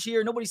language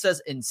here? Nobody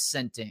says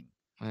incenting.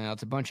 Well,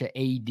 it's a bunch of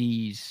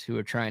ADs who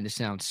are trying to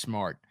sound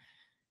smart,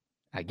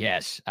 I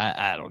guess.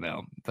 I don't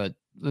know, but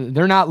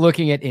they're not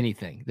looking at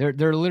anything. They're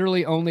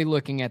literally only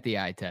looking at the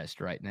eye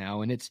test right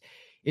now, and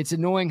it's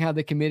annoying how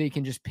the committee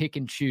can just pick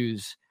and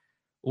choose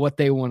what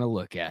they want to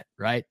look at,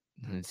 right?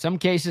 In some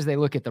cases, they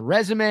look at the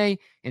resume.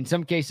 In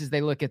some cases, they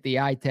look at the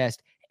eye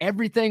test.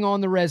 Everything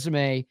on the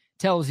resume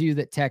tells you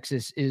that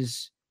Texas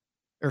is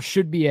or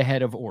should be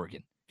ahead of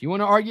Oregon. If you want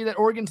to argue that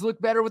Oregon's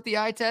look better with the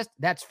eye test,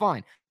 that's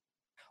fine.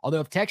 Although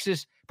if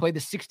Texas played the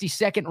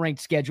 62nd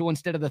ranked schedule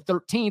instead of the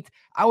 13th,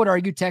 I would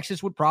argue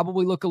Texas would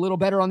probably look a little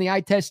better on the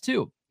eye test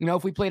too. You know,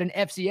 if we played an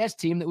FCS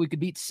team that we could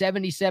beat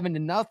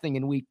 77-0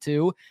 in week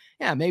 2,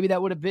 yeah, maybe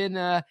that would have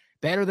been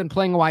better than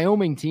playing a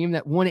Wyoming team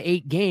that won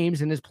 8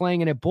 games and is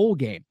playing in a bowl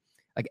game.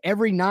 Like,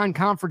 every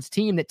non-conference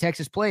team that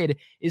Texas played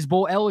is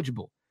bowl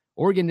eligible.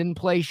 Oregon didn't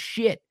play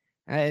shit.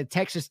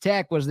 Texas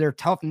Tech was their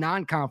tough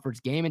non-conference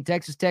game, and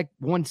Texas Tech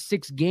won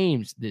 6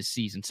 games this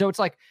season. So it's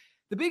like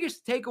the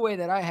biggest takeaway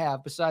that I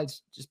have,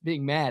 besides just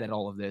being mad at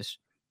all of this,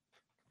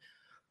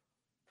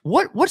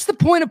 what's the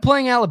point of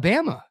playing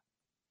Alabama?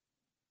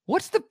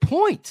 What's the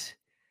point?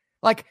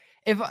 Like,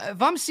 if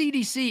I'm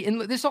CDC,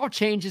 and this all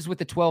changes with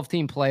the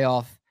 12-team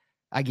playoff,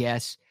 I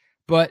guess,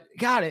 but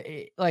God,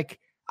 like,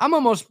 I'm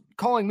almost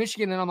calling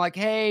Michigan and I'm like,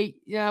 hey,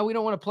 yeah, we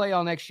don't want to play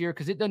all next year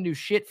because it doesn't do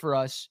shit for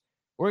us.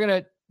 We're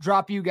going to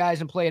drop you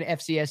guys and play an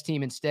FCS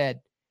team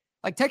instead.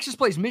 Like, Texas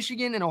plays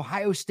Michigan and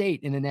Ohio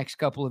State in the next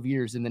couple of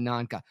years in the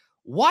non-con.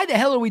 Why the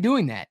hell are we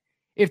doing that?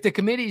 If the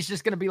committee is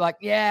just going to be like,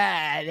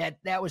 yeah,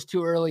 that was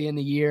too early in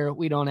the year,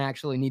 we don't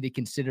actually need to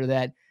consider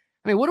that.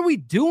 I mean, what are we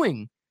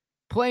doing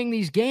playing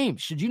these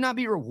games? Should you not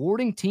be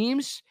rewarding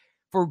teams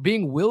for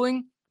being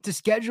willing to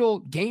schedule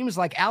games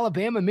like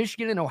Alabama,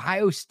 Michigan, and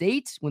Ohio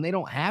State when they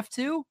don't have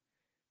to?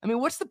 I mean,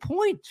 what's the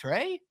point,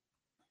 Trey?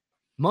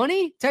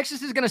 Money?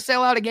 Texas is going to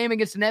sell out a game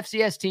against an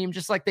FCS team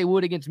just like they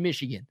would against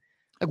Michigan.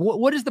 Like,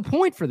 what is the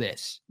point for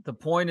this? The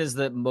point is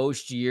that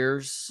most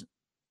years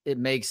it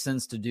makes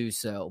sense to do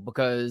so,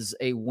 because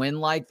a win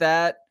like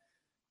that,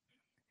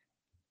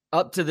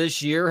 up to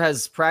this year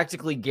has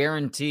practically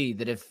guaranteed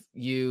that if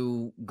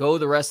you go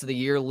the rest of the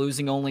year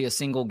losing only a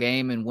single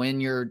game and win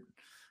your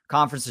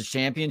conference's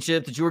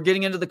championship, that you are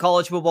getting into the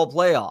college football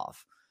playoff.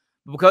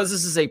 Because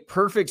this is a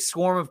perfect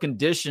storm of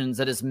conditions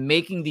that is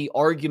making the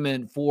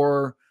argument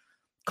for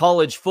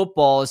college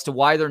football as to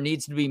why there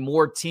needs to be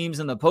more teams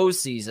in the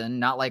postseason.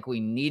 Not like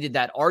we needed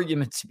that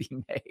argument to be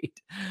made,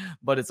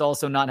 but it's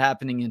also not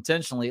happening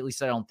intentionally. At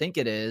least I don't think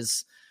it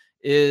is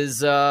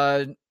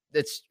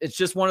it's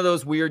just one of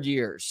those weird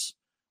years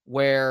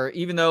where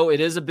even though it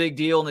is a big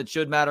deal and it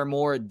should matter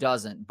more, it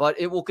doesn't. But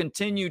it will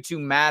continue to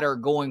matter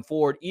going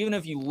forward, even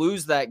if you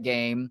lose that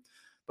game,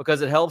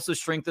 because it helps with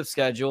strength of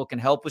schedule, can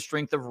help with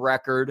strength of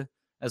record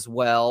as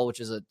well, which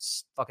is a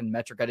fucking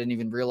metric I didn't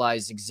even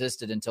realize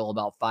existed until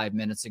about 5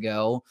 minutes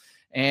ago.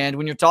 And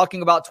when you're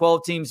talking about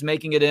 12 teams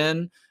making it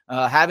in,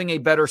 having a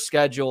better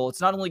schedule,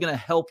 it's not only going to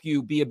help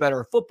you be a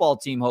better football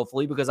team,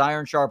 hopefully, because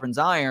iron sharpens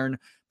iron,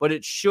 but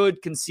it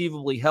should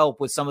conceivably help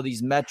with some of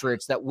these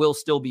metrics that will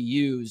still be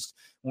used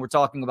when we're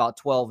talking about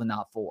 12 and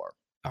not 4.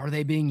 Are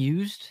they being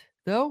used,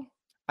 though?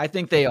 I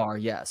think they are,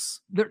 yes.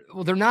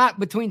 They're not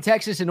between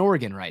Texas and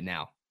Oregon right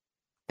now.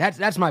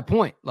 That's my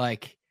point.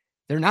 Like,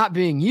 they're not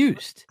being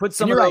used. Put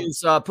some of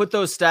those, put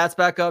those stats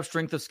back up.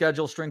 Strength of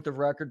schedule, strength of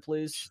record,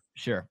 please.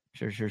 Sure.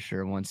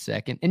 1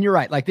 second. And you're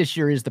right. Like, this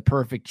year is the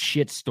perfect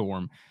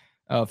shitstorm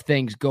of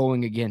things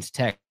going against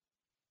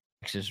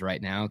Texas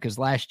right now. Because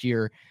last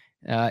year,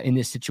 in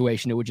this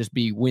situation, it would just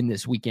be win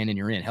this weekend and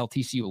you're in. Hell,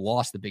 TCU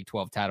lost the Big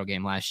 12 title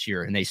game last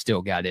year and they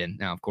still got in.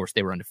 Now, of course,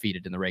 they were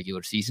undefeated in the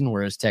regular season,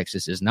 whereas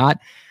Texas is not.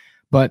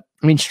 But,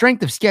 I mean,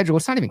 strength of schedule,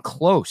 it's not even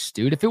close,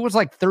 dude. If it was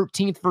like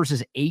 13th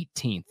versus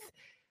 18th,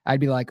 I'd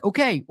be like,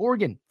 okay,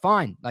 Oregon,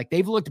 fine. Like,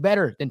 they've looked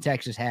better than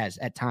Texas has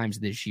at times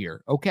this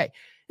year. Okay.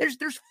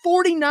 There's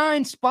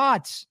 49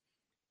 spots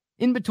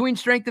in between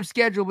strength of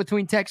schedule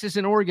between Texas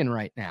and Oregon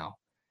right now.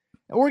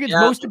 Oregon's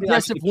most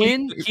impressive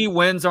win. The key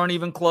wins aren't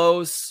even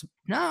close.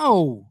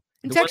 No.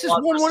 And Texas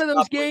won one of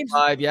those games.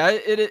 Yeah,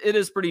 it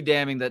is pretty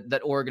damning that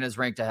Oregon is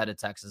ranked ahead of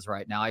Texas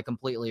right now. I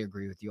completely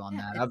agree with you on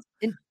that.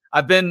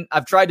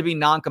 I've tried to be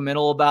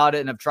non-committal about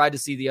it, and I've tried to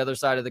see the other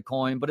side of the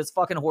coin, but it's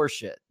fucking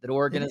horseshit that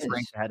Oregon is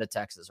ranked ahead of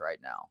Texas right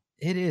now.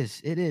 It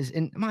is.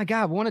 And my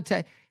God, one of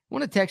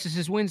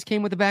Texas's wins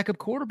came with a backup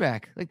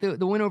quarterback. Like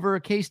the win over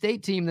a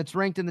K-State team that's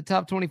ranked in the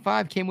top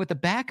 25 came with a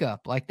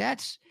backup. Like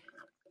that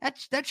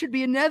should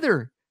be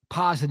another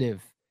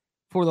positive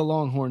for the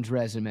Longhorns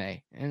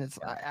resume. And it's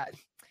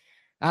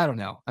I don't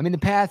know. I mean, the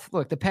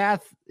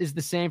path is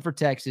the same for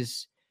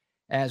Texas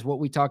as what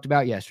we talked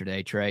about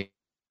yesterday, Trey.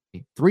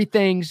 3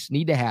 things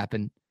need to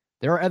happen.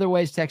 There are other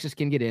ways Texas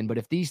can get in, but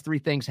if these 3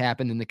 things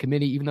happen, then the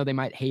committee, even though they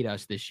might hate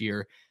us this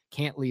year,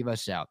 can't leave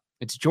us out.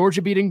 It's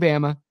Georgia beating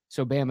Bama,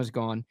 so Bama's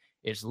gone.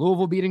 It's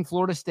Louisville beating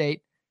Florida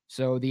State,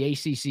 so the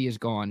ACC is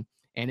gone.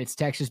 And it's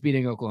Texas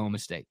beating Oklahoma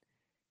State.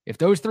 If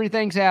those 3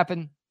 things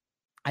happen,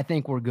 I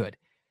think we're good.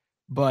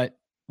 But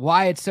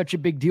why it's such a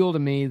big deal to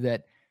me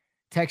that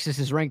Texas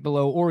is ranked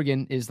below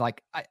Oregon is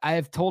like, I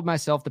have told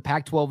myself the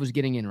Pac-12 is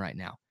getting in right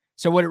now.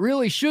 So what it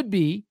really should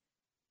be,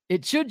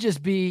 it should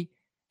just be,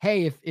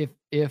 hey,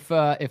 if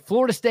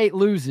Florida State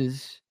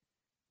loses,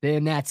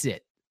 then that's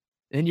it.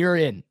 Then you're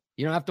in.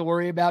 You don't have to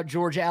worry about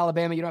Georgia,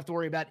 Alabama. You don't have to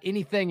worry about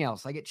anything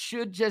else. Like, it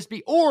should just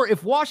be, or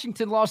if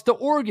Washington lost to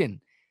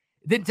Oregon,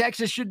 then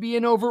Texas should be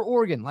in over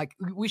Oregon. Like,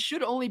 we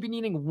should only be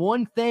needing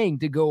one thing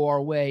to go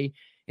our way.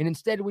 And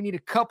instead we need a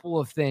couple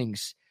of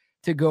things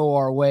to go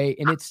our way.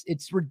 And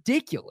it's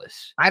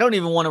ridiculous. I don't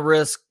even want to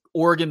risk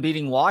Oregon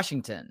beating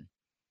Washington,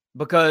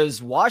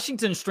 because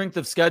Washington's strength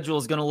of schedule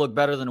is going to look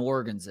better than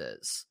Oregon's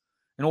is.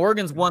 And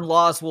Oregon's one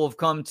loss will have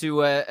come to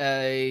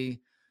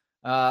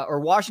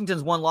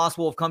Washington's one loss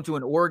will have come to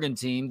an Oregon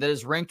team that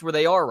is ranked where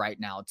they are right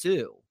now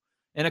too,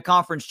 in a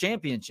conference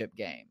championship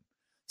game.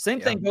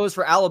 Same thing goes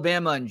for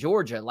Alabama and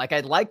Georgia. Like,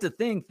 I'd like to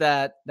think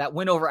that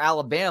win over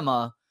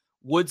Alabama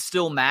would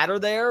still matter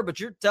there, but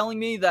you're telling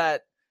me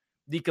that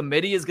the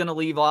committee is going to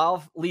leave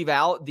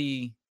out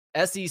the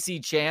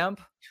SEC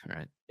champ,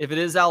 right, if it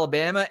is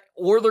Alabama,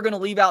 or they're going to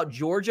leave out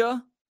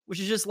Georgia, which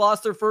has just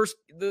lost their first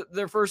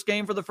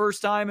game for the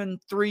first time in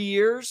 3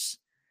 years.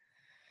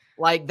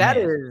 Like, that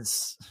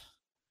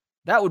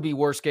would be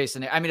worst case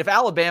scenario. I mean, if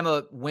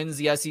Alabama wins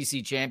the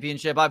SEC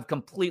championship, I've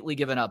completely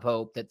given up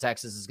hope that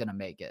Texas is going to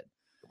make it.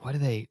 What do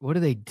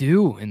they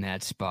do in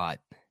that spot?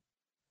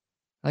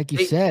 Like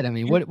you said, I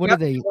mean, what do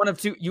they?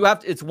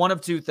 It's one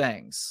of 2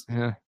 things.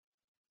 Uh-huh.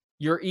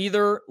 You're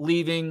either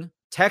leaving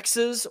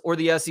Texas or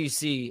the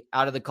SEC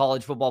out of the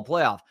college football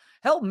playoff.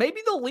 Hell,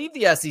 maybe they'll leave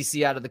the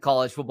SEC out of the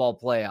college football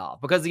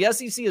playoff because the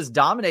SEC has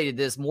dominated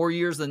this more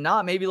years than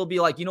not. Maybe they'll be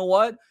like, you know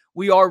what?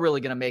 We are really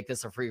going to make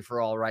this a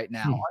free-for-all right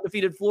now.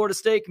 Undefeated Florida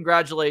State,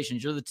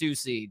 congratulations. You're the 2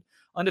 seed.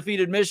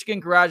 Undefeated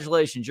Michigan,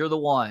 congratulations. You're the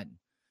 1.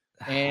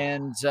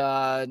 And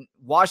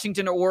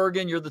Washington or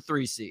Oregon, you're the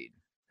 3 seed.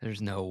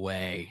 There's no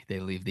way they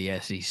leave the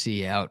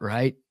SEC out,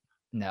 right?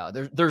 No,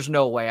 there's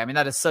no way. I mean,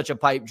 that is such a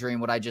pipe dream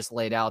what I just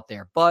laid out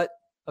there. But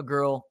a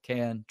girl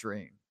can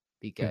dream.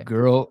 BK. A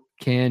girl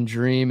can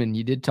dream. And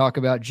you did talk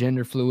about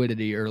gender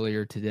fluidity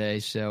earlier today.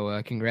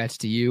 So congrats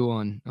to you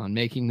on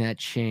making that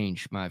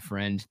change, my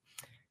friend.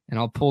 And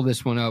I'll pull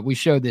this one up. We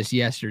showed this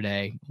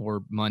yesterday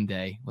or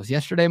Monday. Was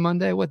yesterday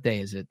Monday? What day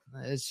is it?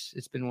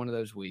 It's been one of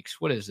those weeks.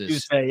 What is this?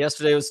 Tuesday.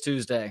 Yesterday was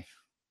Tuesday.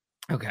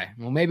 Okay.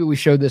 Well, maybe we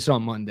showed this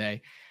on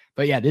Monday.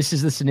 But yeah, this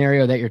is the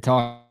scenario that you're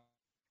talking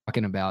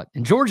about.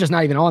 And Georgia's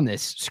not even on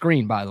this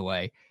screen, by the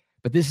way.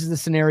 But this is the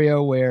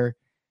scenario where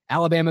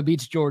Alabama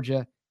beats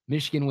Georgia,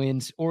 Michigan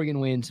wins, Oregon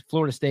wins,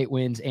 Florida State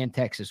wins, and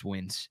Texas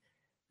wins.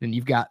 Then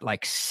you've got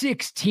like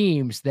 6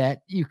 teams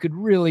that you could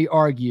really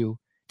argue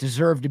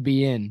deserve to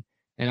be in.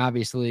 And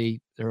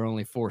obviously, there are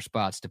only 4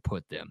 spots to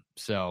put them.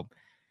 So,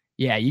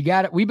 yeah, you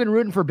got it. We've been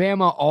rooting for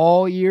Bama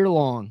all year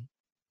long.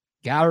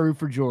 Got to root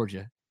for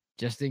Georgia,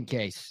 just in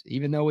case.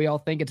 Even though we all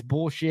think it's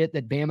bullshit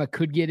that Bama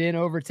could get in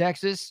over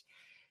Texas,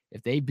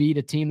 if they beat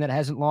a team that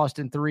hasn't lost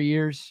in 3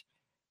 years,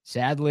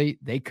 sadly,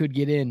 they could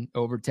get in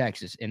over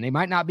Texas. And they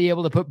might not be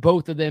able to put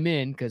both of them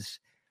in because,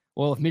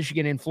 well, if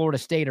Michigan and Florida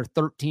State are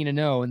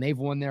 13-0 and they've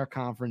won their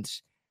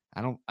conference,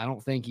 I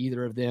don't think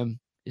either of them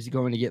is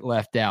going to get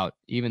left out,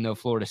 even though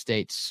Florida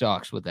State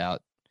sucks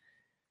without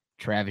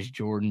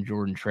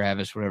Jordan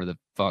Travis, whatever the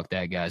fuck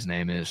that guy's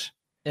name is.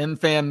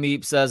 MFam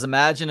Meep says,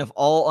 imagine if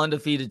all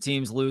undefeated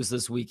teams lose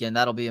this weekend.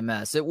 That'll be a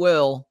mess. It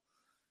will.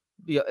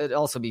 It'd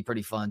also be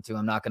pretty fun, too.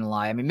 I'm not going to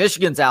lie. I mean,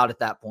 Michigan's out at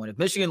that point. If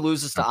Michigan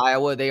loses to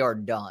Iowa, they are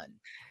done.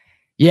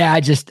 Yeah,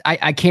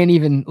 I can't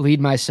even lead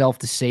myself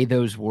to say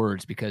those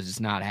words because it's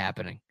not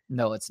happening.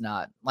 No, it's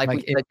not. Like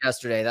we said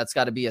yesterday, that's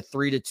got to be a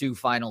 3-2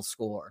 final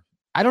score.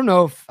 I don't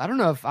know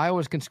if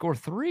Iowa can score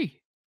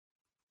 3.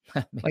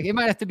 Like it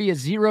might have to be a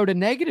 0 to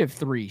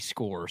 -3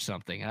 score or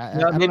something. I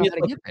don't know how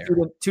to get there.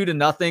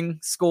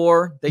 2-0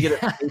 score. They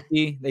get a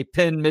safety. They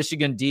pin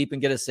Michigan deep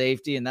and get a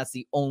safety, and that's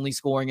the only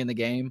scoring in the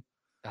game.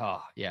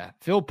 Oh yeah,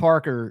 Phil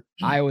Parker,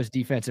 Iowa's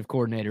defensive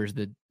coordinator, is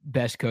the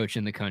best coach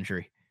in the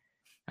country.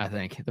 I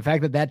think the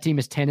fact that team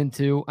is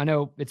 10-2. I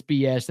know it's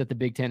BS that the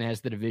Big Ten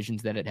has the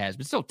divisions that it has,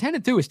 but still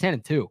 10-2 is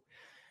 10-2.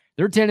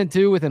 They're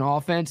 10-2 with an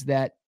offense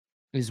that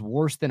is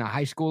worse than a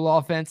high school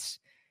offense.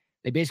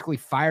 They basically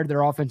fired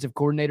their offensive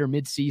coordinator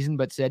mid-season,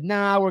 but said,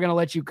 nah, we're going to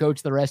let you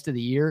coach the rest of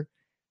the year,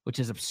 which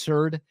is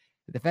absurd.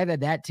 The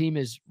fact that team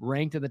is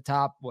ranked at the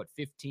top,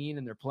 15,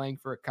 and they're playing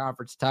for a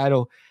conference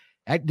title,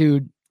 that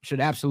dude should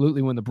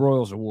absolutely win the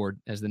Broyles Award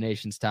as the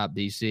nation's top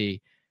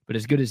DC. But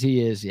as good as he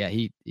is, yeah,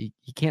 he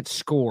can't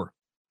score.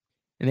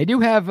 And they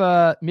do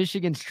have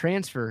Michigan's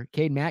transfer,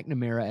 Cade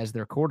McNamara, as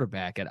their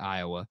quarterback at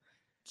Iowa.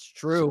 It's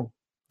true.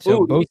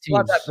 So both teams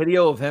have that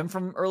video of him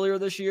from earlier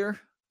this year.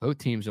 Both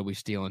teams will be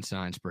stealing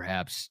signs,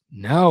 perhaps.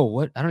 No,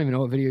 what? I don't even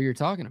know what video you're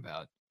talking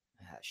about.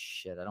 Ah,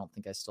 shit, I don't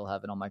think I still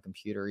have it on my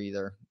computer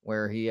either.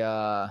 Where he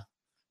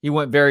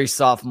went very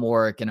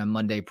sophomoric in a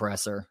Monday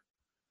presser.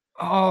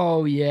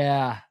 Oh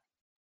yeah,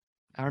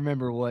 I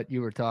remember what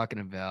you were talking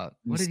about.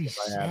 What did he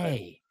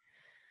say?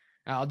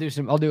 I'll do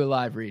a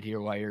live read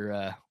here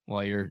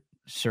while you're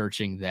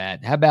searching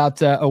that. How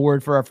about a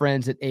word for our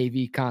friends at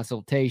AV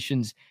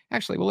Consultations?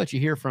 Actually, we'll let you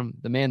hear from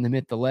the man, the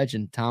myth, the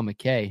legend, Tom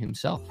McKay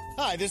himself.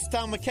 Hi, this is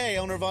Tom McKay,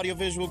 owner of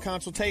Audiovisual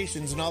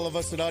Consultations, and all of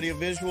us at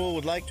Audiovisual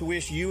would like to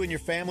wish you and your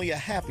family a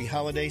happy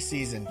holiday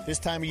season. This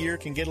time of year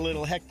can get a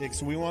little hectic,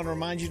 so we want to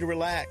remind you to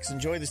relax,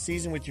 enjoy the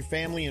season with your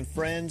family and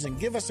friends, and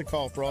give us a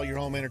call for all your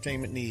home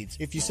entertainment needs.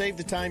 If you save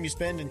the time you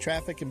spend in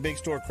traffic and big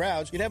store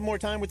crowds, you'd have more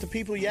time with the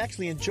people you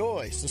actually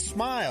enjoy. So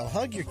smile,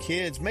 hug your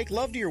kids, make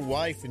love to your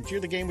wife, and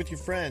cheer the game with your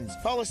friends.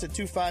 Call us at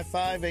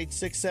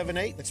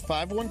 255-8678. That's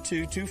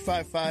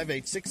 512-255-8678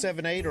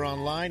 or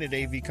online at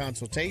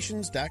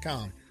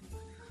avconsultations.com.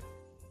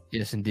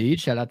 Yes, indeed.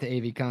 Shout out to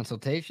AV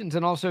Consultations,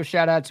 and also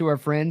shout out to our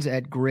friends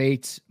at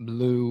Great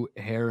Blue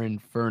Heron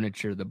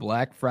Furniture. The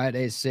Black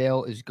Friday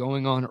sale is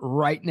going on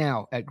right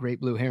now at Great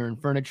Blue Heron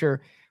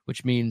Furniture,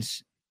 which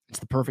means it's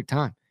the perfect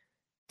time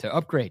to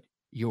upgrade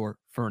your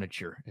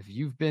furniture. If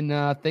you've been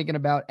thinking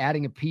about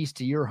adding a piece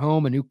to your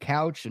home, a new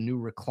couch, a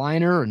new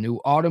recliner, a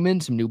new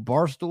ottoman, some new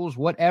bar stools,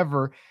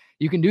 whatever,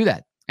 you can do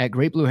that at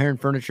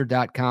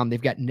greatblueheronfurniture.com.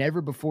 They've got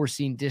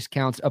never-before-seen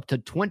discounts up to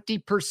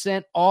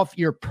 20% off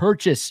your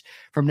purchase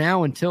from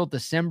now until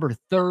December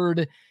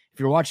 3rd. If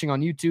you're watching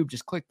on YouTube,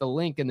 just click the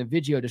link in the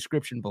video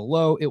description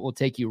below. It will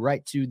take you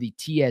right to the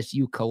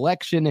TSU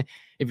collection.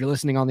 If you're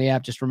listening on the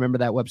app, just remember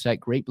that website,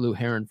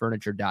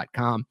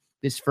 greatblueheronfurniture.com.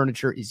 This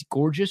furniture is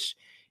gorgeous.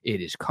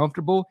 It is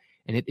comfortable,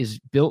 and it is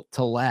built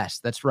to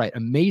last. That's right.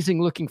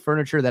 Amazing-looking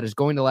furniture that is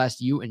going to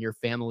last you and your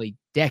family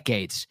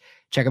decades.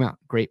 Check them out,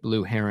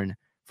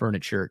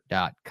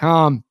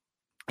 greatblueheronfurniture.com.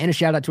 And a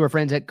shout-out to our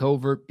friends at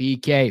Covert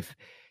BK.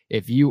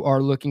 If you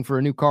are looking for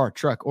a new car,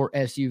 truck, or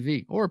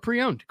SUV, or a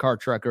pre-owned car,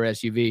 truck, or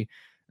SUV,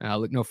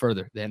 look no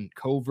further than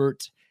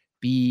Covert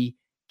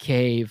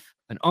BK.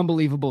 An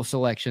unbelievable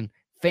selection,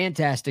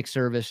 fantastic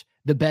service,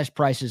 the best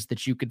prices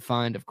that you could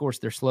find. Of course,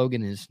 their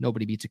slogan is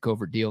nobody beats a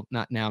Covert deal.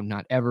 Not now,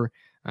 not ever.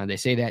 They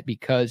say that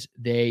because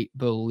they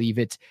believe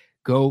it.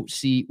 Go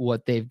see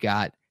what they've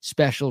got.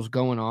 Specials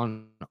going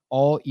on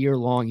all year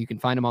long. You can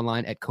find them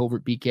online at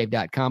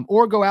covertbk.com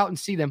or go out and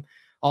see them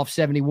off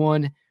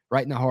 71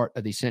 right in the heart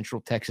of the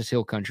Central Texas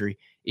Hill Country.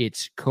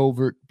 It's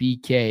Covert Bee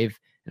Cave.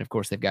 And of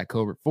course, they've got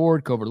Covert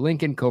Ford, Covert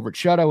Lincoln, Covert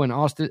Shutto in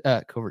Austin,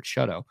 Covert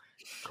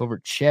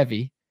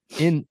Chevy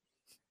in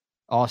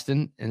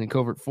Austin, and then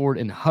Covert Ford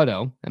in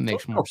Hutto. That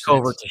makes more sense.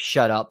 Covert to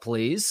shut up,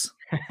 please.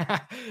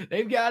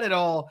 They've got it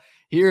all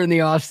here in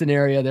the Austin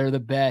area. They're the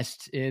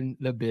best in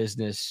the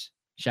business.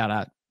 Shout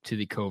out to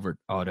the Covert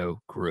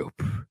Auto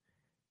Group.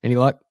 Any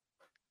luck?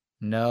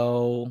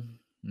 No,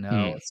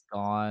 it's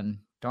gone.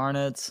 Darn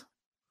it.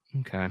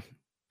 Okay.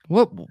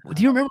 What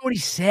do you remember what he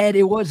said?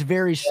 It was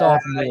very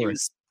soft.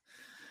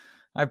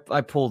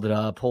 I pulled it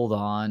up. Hold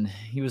on.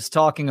 He was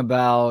talking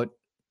about,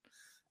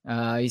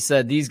 he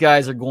said, these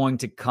guys are going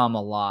to come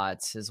a lot,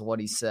 is what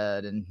he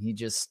said. And he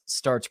just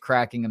starts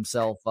cracking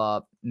himself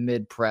up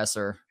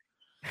mid-presser.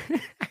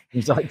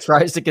 He's like,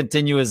 tries to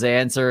continue his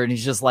answer, and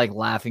he's just like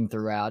laughing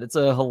throughout. It's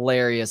a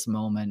hilarious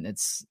moment.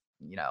 It's,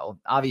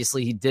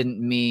 obviously he didn't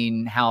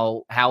mean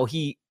how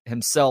he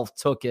himself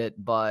took it,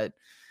 but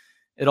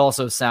it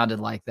also sounded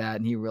like that,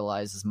 and he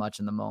realized as much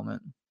in the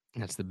moment.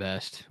 That's the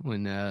best,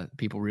 when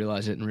people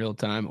realize it in real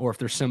time, or if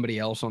there's somebody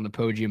else on the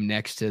podium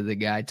next to the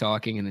guy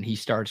talking and then he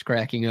starts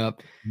cracking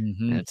up.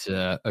 Mm-hmm. That's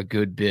a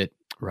good bit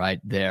right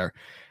there.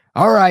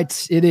 All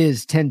right, it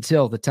is 10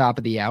 till the top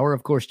of the hour.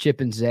 Of course,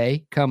 Chip and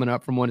Zay coming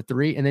up from 1 to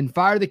 3, and then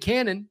Fire the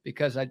Cannon,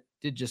 because I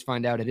did just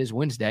find out it is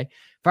Wednesday.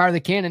 Fire the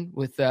Cannon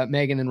with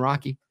Megan and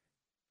Rocky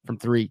from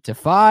 3 to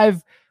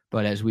 5.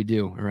 But as we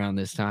do around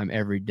this time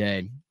every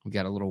day, we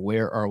got a little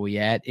Where Are We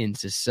At in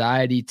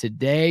Society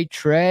today.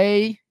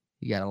 Trey,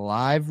 you got a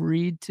live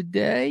read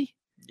today?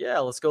 Yeah,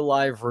 let's go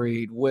live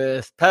read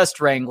with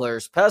Pest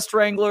Wranglers. Pest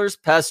Wranglers,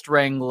 Pest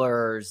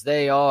Wranglers.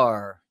 They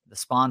are the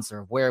sponsor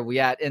of Where Are We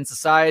At in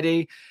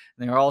Society.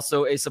 They are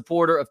also a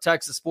supporter of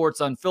Texas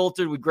Sports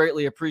Unfiltered. We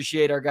greatly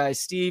appreciate our guy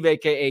Steve,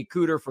 a.k.a.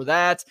 Cooter, for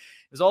that.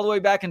 It was all the way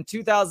back in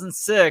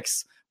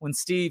 2006 when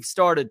Steve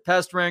started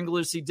Pest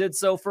Wranglers. He did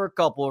so for a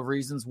couple of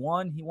reasons.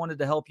 One, he wanted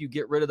to help you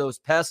get rid of those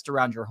pests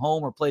around your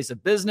home or place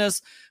of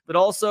business. But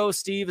also,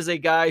 Steve is a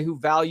guy who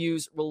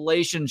values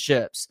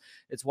relationships.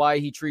 It's why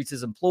he treats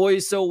his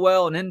employees so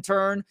well. And in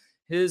turn,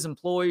 his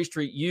employees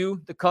treat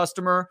you, the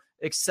customer,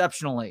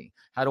 exceptionally.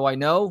 How do I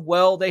know?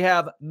 Well, they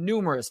have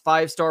numerous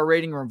 5-star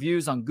rating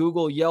reviews on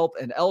Google, Yelp,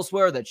 and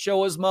elsewhere that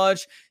show as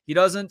much. He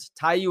doesn't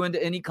tie you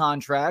into any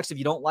contracts. If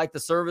you don't like the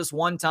service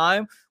one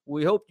time,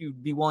 we hope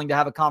you'd be willing to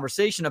have a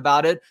conversation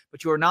about it,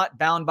 but you are not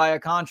bound by a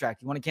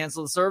contract. You want to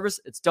cancel the service?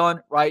 It's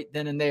done right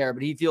then and there.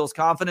 But he feels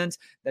confident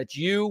that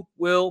you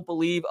will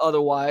believe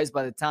otherwise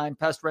by the time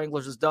Pest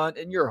Wranglers is done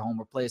in your home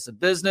or place of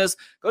business.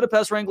 Go to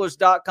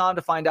pestwranglers.com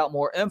to find out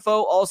more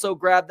info. Also,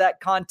 grab that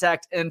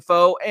contact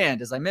info.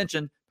 And as I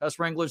mentioned, Pest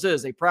Wranglers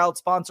is a proud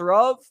sponsor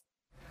of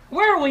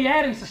Where Are We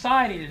At in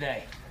Society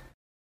today?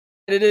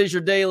 It is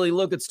your daily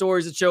look at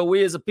stories that show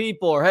we as a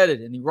people are headed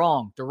in the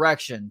wrong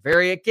direction.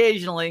 Very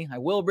occasionally, I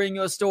will bring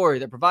you a story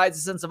that provides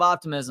a sense of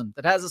optimism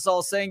that has us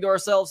all saying to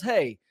ourselves,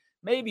 hey,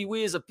 maybe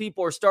we as a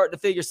people are starting to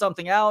figure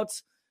something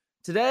out.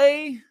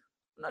 Today,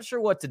 I'm not sure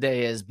what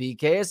today is,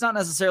 BK. It's not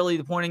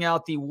necessarily pointing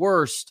out the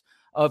worst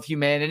of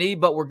humanity,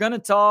 but we're going to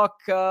talk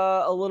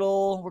we're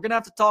going to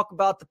have to talk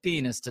about the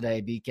penis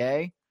today,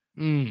 BK.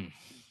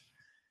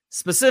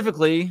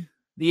 Specifically,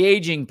 the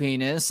aging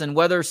penis, and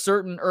whether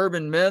certain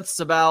urban myths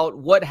about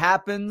what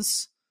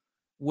happens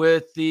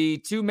with the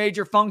two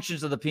major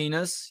functions of the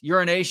penis,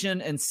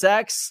 urination and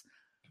sex,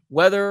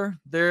 whether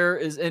there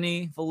is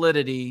any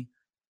validity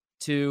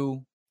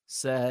to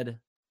said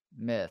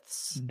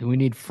myths. Do we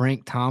need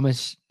Frank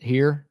Thomas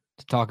here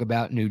to talk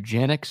about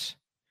eugenics?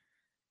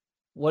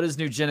 What is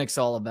eugenics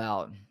all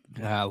about?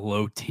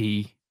 Low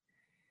T.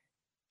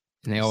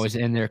 And they always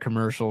end their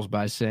commercials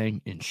by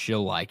saying, and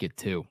she'll like it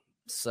too.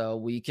 So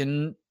we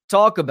can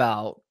talk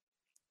about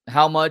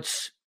how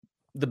much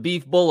the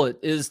beef bullet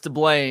is to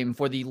blame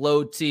for the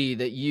low T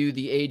that you,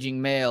 the aging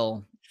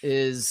male,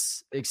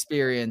 is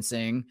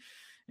experiencing.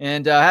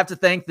 And I have to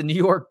thank the New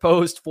York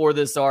Post for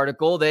this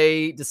article.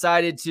 They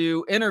decided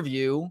to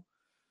interview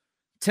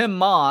Tim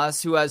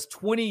Moss, who has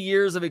 20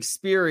 years of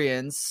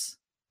experience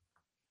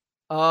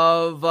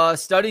of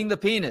studying the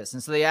penis.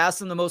 And so they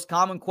asked him the most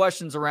common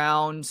questions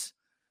around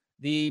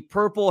the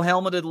purple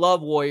helmeted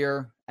love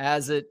warrior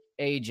as it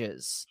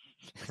ages.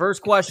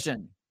 First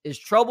question, is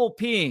trouble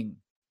peeing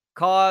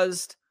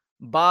caused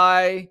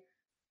by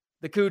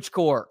the cooch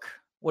cork?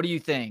 What do you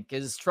think?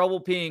 Is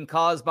trouble peeing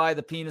caused by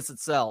the penis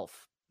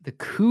itself? The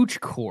cooch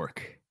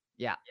cork?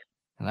 Yeah.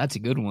 Well, that's a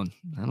good one.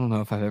 I don't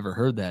know if I've ever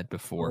heard that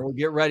before. Well,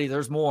 get ready.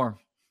 There's more.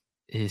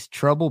 Is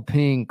trouble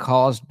peeing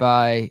caused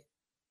by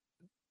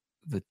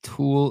the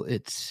tool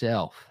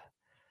itself?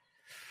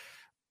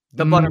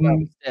 The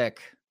buttermilk stick.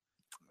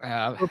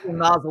 Purple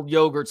nozzled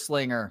yogurt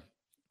slinger.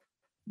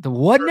 The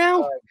what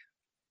now?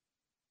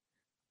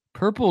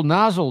 Purple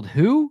nozzled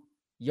who?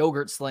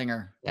 Yogurt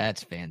slinger.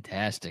 That's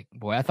fantastic.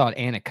 Boy, I thought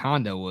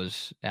Anaconda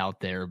was out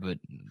there, but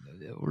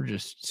we're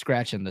just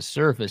scratching the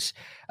surface.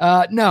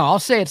 No, I'll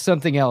say it's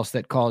something else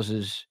that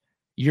causes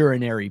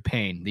urinary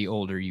pain the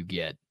older you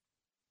get.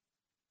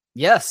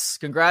 Yes,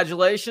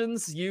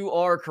 congratulations. You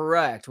are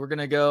correct. We're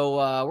going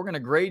to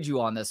grade you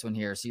on this one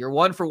here. So you're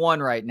 1 for 1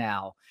 right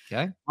now.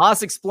 Okay.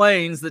 Moss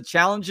explains that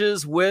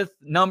challenges with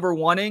number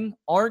oneing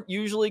aren't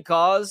usually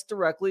caused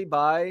directly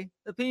by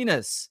the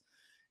penis.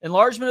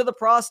 Enlargement of the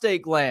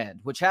prostate gland,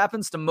 which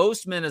happens to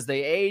most men as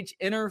they age,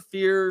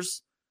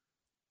 interferes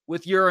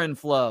with urine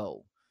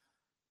flow.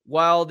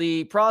 While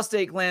the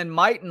prostate gland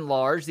might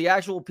enlarge, the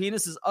actual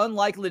penis is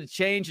unlikely to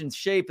change in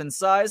shape and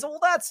size. Well,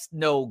 that's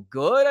no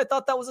good. I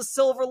thought that was a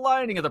silver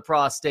lining of the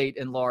prostate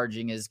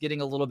enlarging, is getting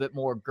a little bit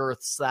more girth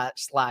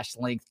slash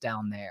length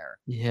down there.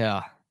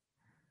 Yeah.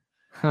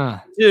 Huh.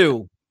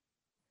 2,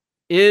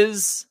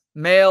 is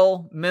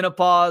male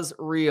menopause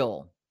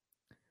real?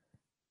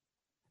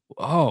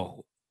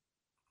 Oh,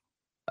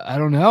 I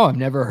don't know. I've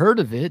never heard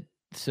of it.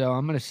 So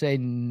I'm going to say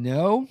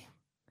no.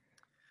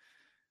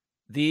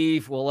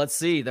 Let's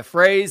see. The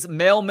phrase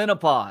male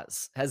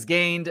menopause has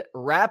gained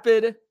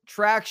rapid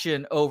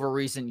traction over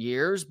recent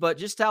years, but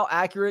just how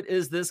accurate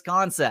is this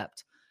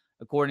concept?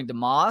 According to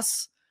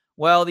Moss,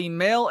 while the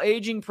male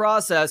aging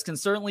process can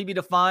certainly be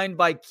defined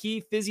by key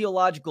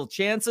physiological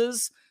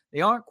chances,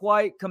 they aren't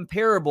quite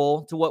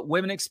comparable to what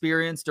women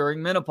experience during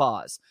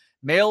menopause.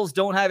 Males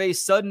don't have a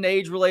sudden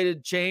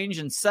age-related change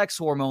in sex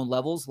hormone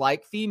levels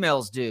like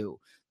females do.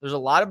 There's a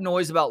lot of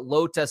noise about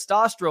low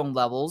testosterone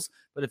levels,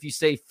 but if you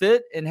stay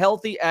fit and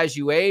healthy as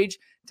you age,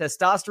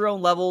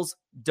 testosterone levels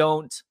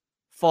don't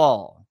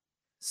fall.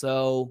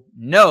 So,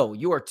 no,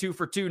 you are 2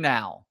 for 2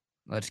 now.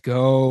 Let's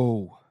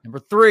go. Number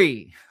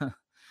 3,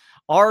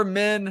 are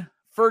men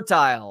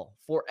fertile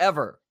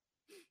forever?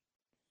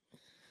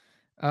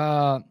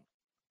 Forever.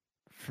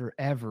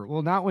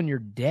 Well, not when you're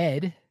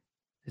dead.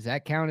 Does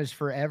that count as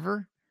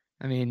forever?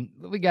 I mean,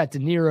 we got De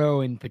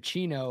Niro and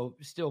Pacino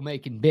still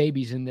making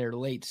babies in their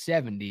late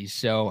 70s.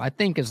 So I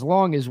think as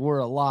long as we're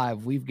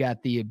alive, we've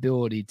got the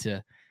ability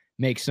to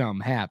make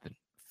something happen.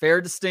 Fair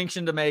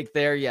distinction to make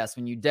there. Yes,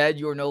 when you're dead,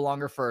 you are no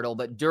longer fertile.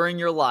 But during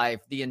your life,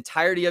 the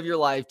entirety of your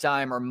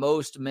lifetime, are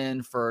most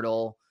men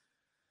fertile?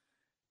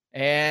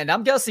 And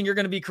I'm guessing you're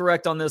going to be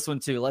correct on this one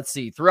too. Let's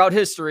see. Throughout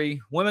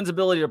history, women's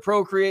ability to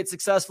procreate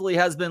successfully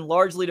has been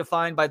largely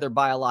defined by their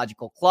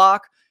biological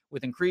clock,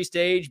 with increased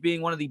age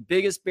being one of the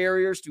biggest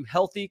barriers to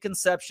healthy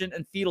conception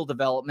and fetal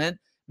development.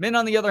 Men,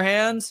 on the other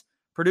hand,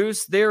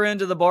 produce their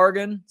end of the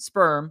bargain,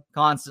 sperm,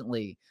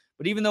 constantly.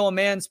 But even though a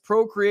man's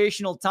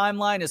procreational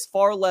timeline is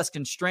far less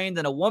constrained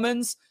than a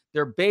woman's,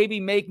 their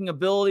baby-making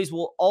abilities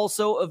will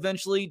also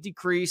eventually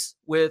decrease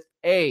with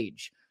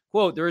age.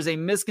 Quote, there is a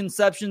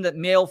misconception that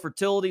male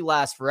fertility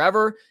lasts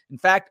forever. In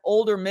fact,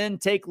 older men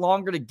take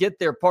longer to get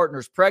their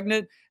partners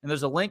pregnant, and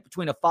there's a link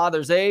between a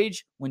father's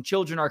age when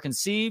children are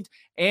conceived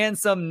and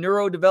some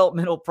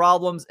neurodevelopmental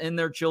problems in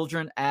their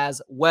children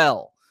as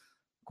well.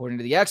 According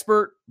to the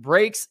expert,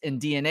 breaks in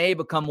DNA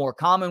become more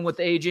common with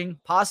aging,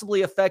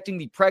 possibly affecting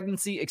the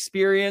pregnancy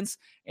experience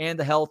and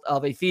the health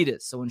of a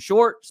fetus. So in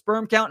short,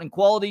 sperm count and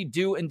quality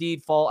do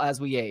indeed fall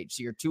as we age.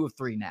 So you're 2 of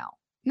 3 now.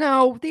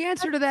 No, the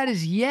answer to that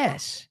is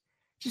yes.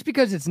 Just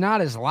because it's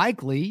not as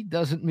likely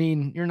doesn't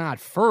mean you're not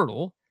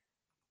fertile.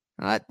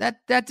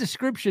 That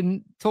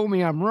description told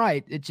me I'm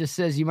right. It just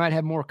says you might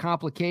have more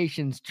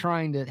complications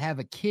trying to have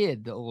a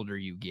kid the older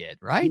you get,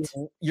 right?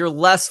 You're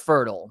less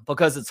fertile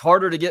because it's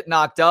harder to get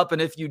knocked up.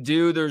 And if you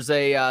do, there's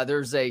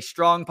a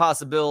strong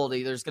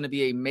possibility there's going to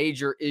be a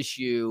major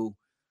issue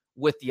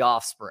with the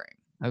offspring.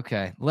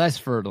 Okay, less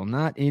fertile,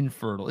 not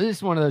infertile. This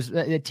is one of those,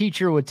 a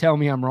teacher would tell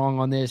me I'm wrong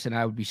on this, and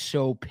I would be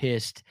so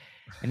pissed.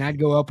 And I'd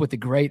go up with a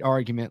great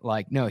argument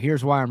like, no,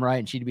 here's why I'm right.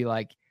 And she'd be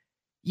like,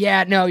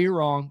 yeah, no, you're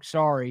wrong.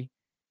 Sorry.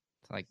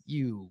 It's like,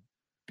 you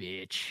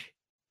bitch.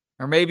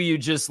 Or maybe you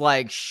just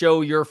like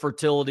show your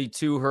fertility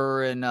to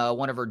her in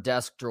one of her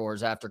desk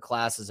drawers after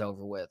class is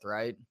over with,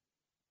 right?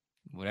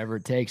 Whatever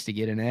it takes to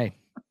get an A.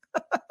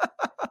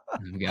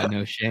 I've got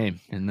no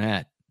shame in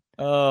that.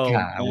 Oh,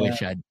 God,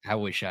 I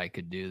wish I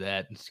could do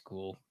that in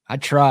school. I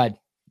tried.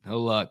 No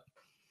luck.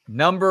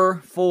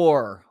 Number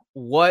 4.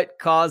 What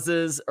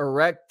causes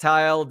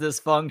erectile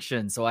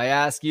dysfunction? So I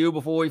ask you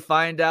before we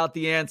find out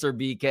the answer,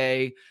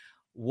 BK,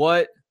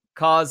 what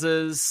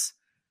causes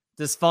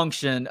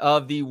dysfunction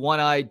of the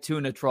one-eyed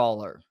tuna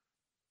trawler?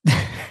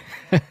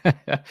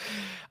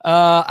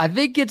 I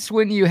think it's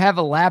when you have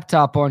a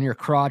laptop on your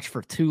crotch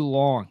for too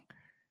long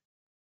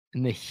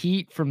and the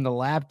heat from the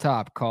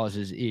laptop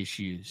causes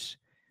issues.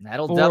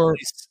 That'll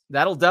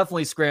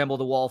definitely scramble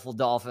the waffle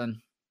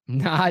dolphin.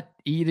 Not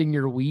eating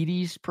your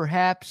Wheaties,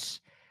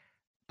 perhaps.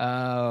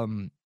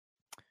 Not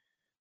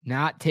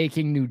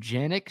taking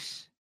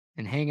Nugenics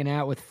and hanging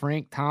out with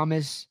Frank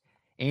Thomas,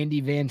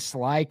 Andy Van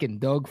Slyke, and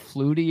Doug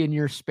Flutie in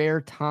your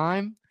spare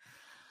time.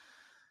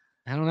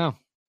 I don't know.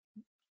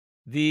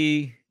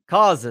 The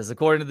causes,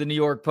 according to the New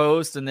York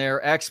Post and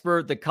their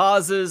expert, the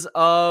causes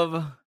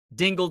of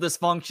dingle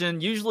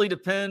dysfunction usually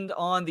depend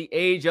on the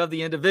age of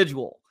the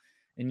individual.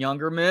 In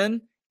younger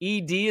men,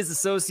 ED is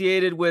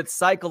associated with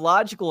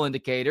psychological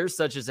indicators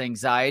such as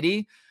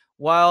anxiety,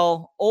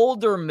 while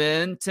older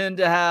men tend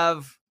to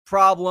have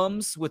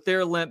problems with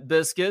their limp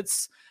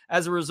biscuits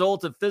as a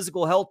result of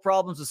physical health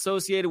problems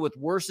associated with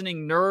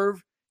worsening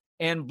nerve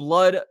and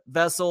blood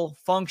vessel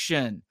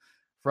function.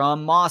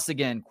 From Moss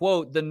again,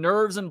 quote, the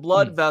nerves and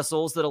blood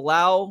vessels that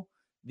allow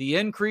the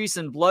increase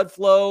in blood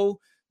flow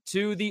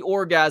to the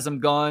orgasm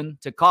gun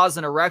to cause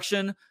an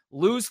erection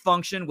lose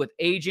function with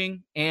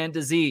aging and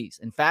disease.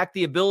 In fact,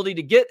 the ability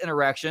to get an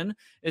erection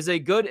is a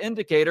good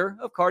indicator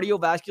of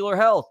cardiovascular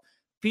health.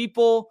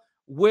 People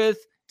with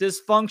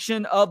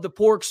dysfunction of the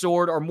pork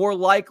sword are more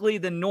likely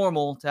than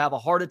normal to have a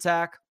heart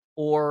attack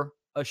or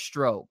a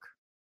stroke.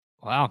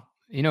 Wow.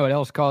 You know what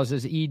else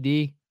causes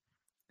ED?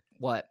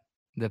 What?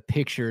 The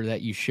picture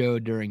that you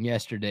showed during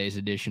yesterday's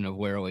edition of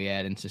Where Are We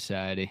At in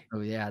Society?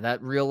 Oh, yeah.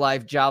 That real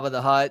life Jabba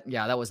the Hutt.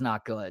 Yeah, that was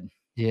not good.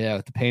 Yeah,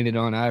 with the painted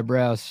on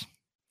eyebrows.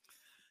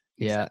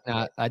 Yeah.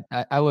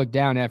 I looked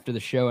down after the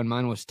show and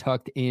mine was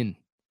tucked in.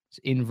 It's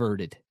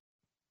inverted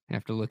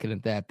after looking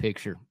at that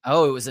picture.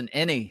 Oh, it was an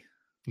innie.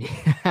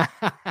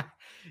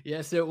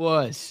 Yes, it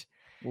was.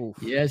 Oof.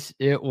 Yes,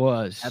 it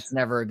was. That's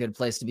never a good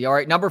place to be. All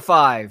right, number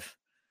 5.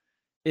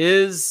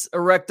 Is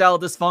erectile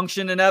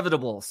dysfunction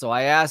inevitable? So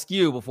I ask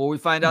you before we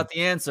find out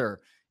the answer,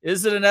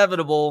 is it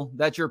inevitable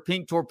that your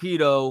pink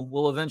torpedo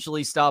will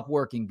eventually stop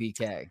working,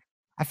 BK?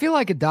 I feel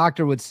like a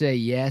doctor would say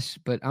yes,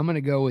 but I'm going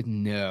to go with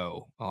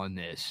no on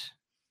this.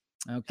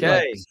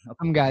 Okay.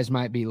 Some guys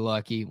might be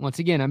lucky. Once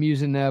again, I'm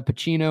using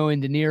Pacino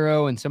and De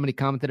Niro, and somebody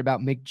commented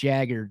about Mick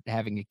Jagger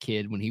having a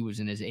kid when he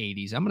was in his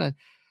 80s. I'm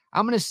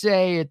gonna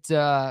say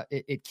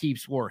it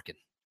keeps working.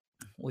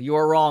 Well, you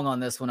are wrong on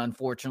this one,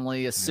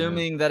 unfortunately.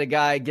 Assuming that a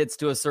guy gets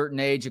to a certain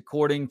age,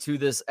 according to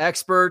this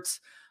expert,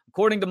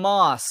 according to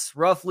Moss,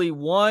 roughly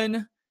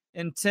 1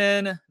 in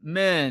 10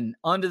 men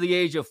under the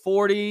age of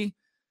 40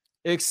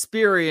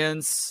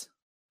 experience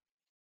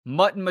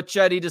mutton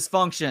machete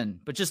dysfunction,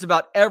 but just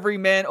about every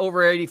man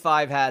over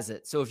 85 has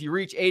it. So if you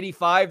reach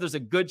 85, there's a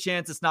good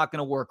chance it's not going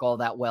to work all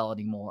that well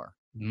anymore.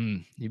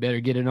 You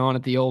better get it on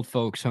at the old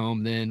folks'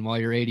 home then while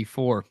you're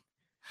 84.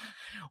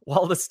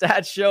 While the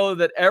stats show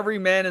that every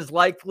man is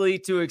likely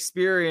to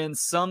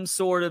experience some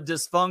sort of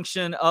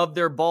dysfunction of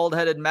their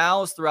bald-headed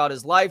mouths throughout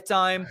his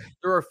lifetime,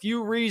 there are a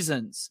few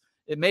reasons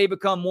it may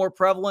become more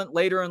prevalent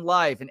later in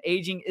life, and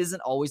aging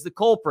isn't always the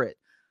culprit.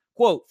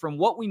 Quote, from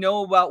what we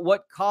know about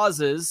what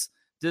causes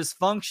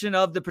dysfunction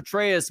of the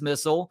Petraeus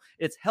missile,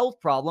 it's health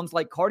problems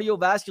like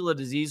cardiovascular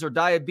disease or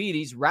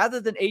diabetes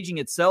rather than aging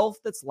itself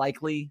that's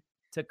likely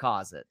to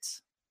cause it.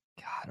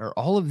 God, are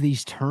all of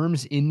these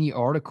terms in the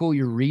article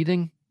you're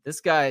reading? This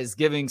guy is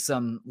giving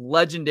some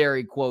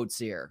legendary quotes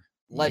here.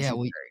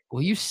 Legendary. Yeah,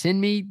 will you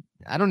send me?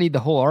 I don't need the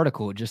whole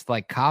article. Just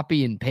like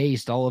copy and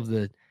paste all of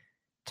the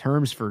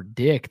terms for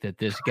dick that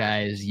this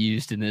guy has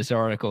used in this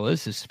article.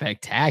 This is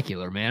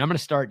spectacular, man. I'm going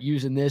to start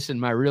using this in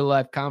my real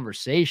life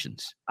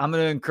conversations. I'm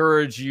going to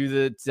encourage you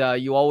that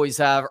you always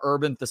have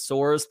Urban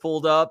Thesaurus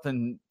pulled up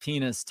and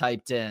penis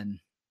typed in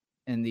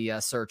the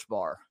search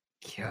bar.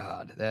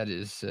 God, that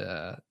is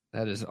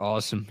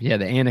awesome. Yeah,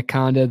 the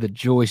anaconda, the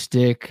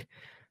joystick.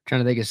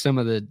 Trying to think of some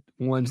of the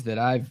ones that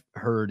I've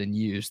heard and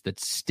used. The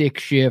stick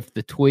shift,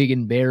 the twig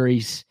and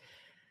berries.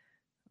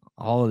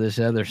 All of this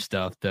other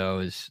stuff, though,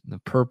 is the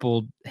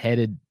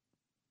purple-headed.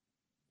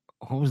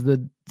 What was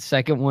the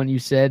second one you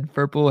said?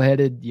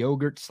 Purple-headed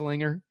yogurt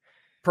slinger?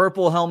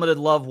 Purple helmeted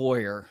love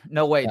warrior.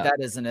 No, wait, That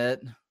isn't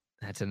it.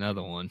 That's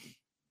another one.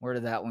 Where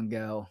did that one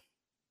go?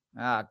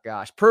 Ah,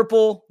 gosh.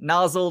 Purple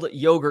nozzled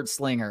yogurt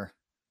slinger.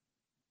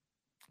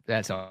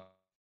 That's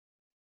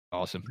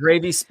awesome.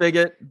 Gravy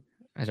spigot.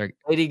 That's our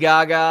Lady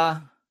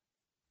Gaga.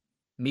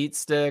 Meat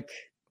stick.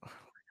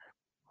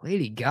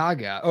 Lady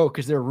Gaga. Oh,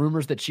 because there are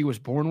rumors that she was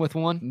born with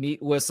one.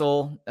 Meat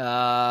whistle.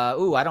 I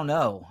don't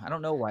know. I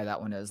don't know why that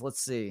one is.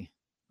 Let's see.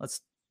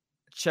 Let's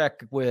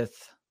check with.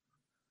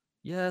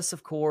 Yes,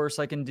 of course.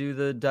 I can do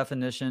the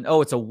definition.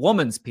 Oh, it's a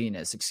woman's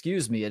penis.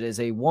 Excuse me. It is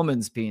a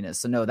woman's penis.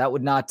 So no, that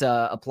would not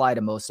apply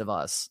to most of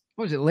us.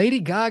 What was it? Lady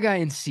Gaga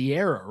and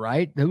Sierra,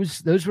 right?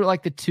 Those were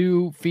like the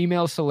two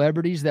female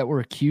celebrities that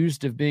were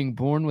accused of being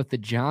born with the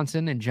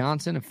Johnson &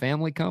 Johnson, a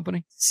family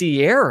company.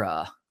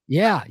 Sierra.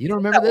 Yeah, you don't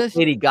remember this?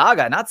 Lady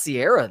Gaga, not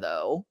Sierra,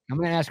 though. I'm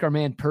going to ask our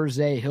man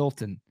Zay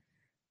Hilton,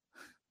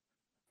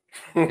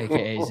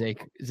 a.k.a.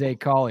 Zay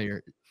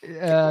Collier.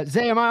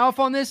 Zay, am I off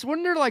on this?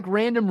 Weren't there like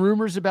random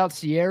rumors about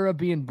Sierra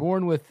being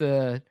born with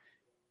a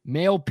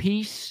male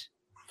piece?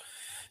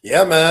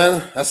 Yeah,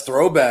 man. That's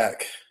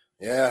throwback.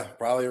 Yeah,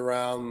 probably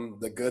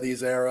around the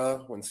Goodies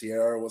era when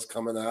Sierra was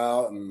coming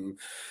out. And,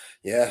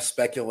 yeah,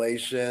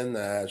 speculation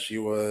that she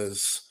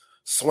was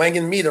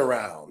swinging meat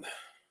around.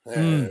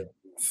 And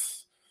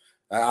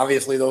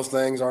obviously, those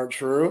things aren't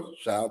true.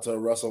 Shout out to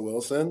Russell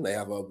Wilson. They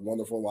have a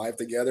wonderful life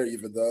together,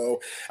 even though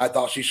I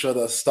thought she should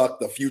have stuck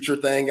the Future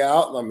thing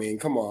out. I mean,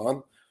 come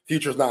on.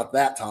 Future's not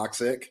that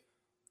toxic.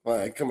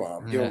 Like, come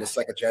on. Give him a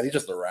second chance. He's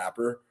just a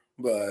rapper.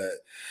 But,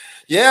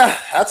 yeah,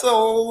 that's an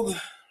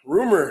old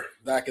rumor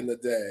back in the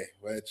day,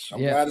 which I'm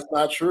glad it's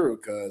not true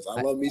because I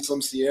love me some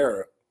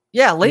Sierra.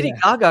 Yeah, Lady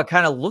Gaga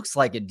kind of looks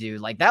like a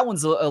dude. Like, that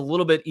one's a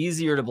little bit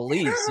easier to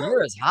believe.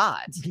 Sierra's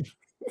hot.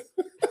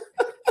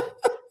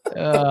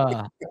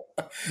 The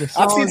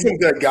I've seen song, some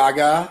good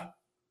Gaga.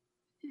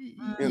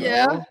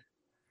 yeah, Know.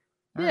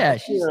 yeah. Yeah.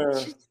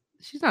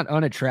 She's not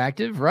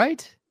unattractive,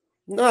 right?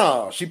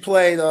 No, she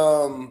played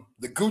the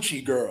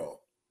Gucci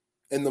girl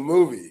in the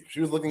movie. She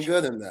was looking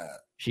good in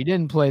that. She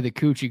didn't play the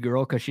coochie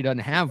girl because she doesn't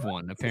have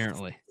one,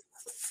 apparently.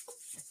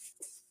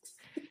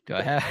 Do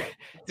I have?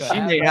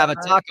 She may have a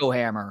taco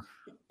hammer.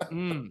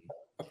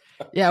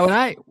 Yeah,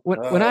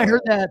 when I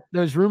heard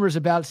those rumors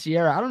about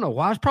Sierra, I don't know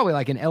why. I was probably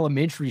like in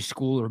elementary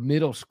school or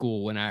middle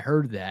school when I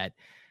heard that.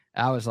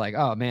 I was like,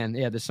 oh man,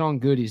 yeah, the song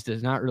 "Goodies"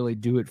 does not really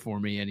do it for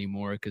me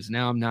anymore because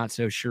now I'm not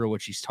so sure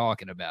what she's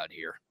talking about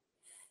here.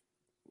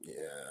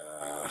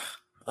 Yeah,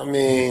 I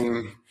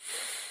mean,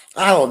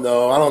 I don't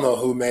know. I don't know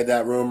who made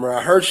that rumor.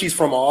 I heard she's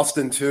from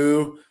Austin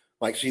too.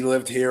 Like she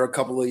lived here a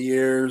couple of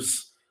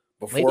years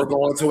before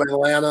going to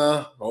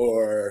Atlanta,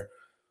 or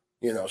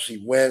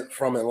she went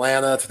from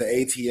Atlanta to the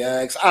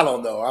ATX. I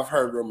don't know. I've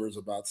heard rumors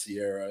about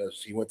Sierra.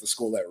 She went to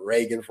school at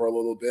Reagan for a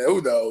little bit.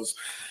 Who knows?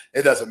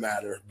 It doesn't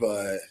matter.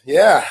 But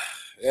yeah,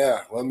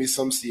 love me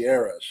some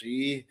Sierra.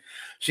 She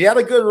had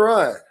a good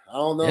run. I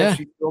don't know if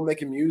she's still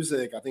making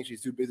music. I think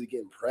she's too busy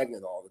getting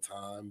pregnant all the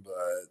time.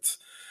 But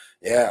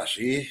yeah,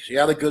 she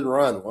had a good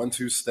run.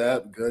 1-2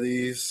 step,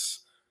 Goodies.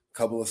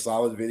 Couple of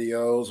solid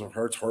videos of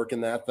her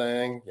twerking that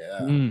thing.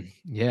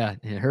 Yeah.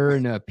 Her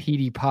and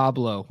Petey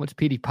Pablo. What's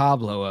Petey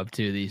Pablo up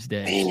to these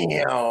days?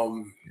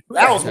 Damn.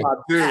 That was my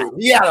dude.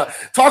 He had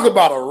talk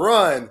about a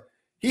run.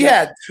 He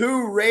had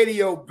 2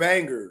 radio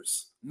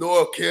bangers.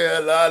 North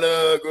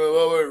Carolina,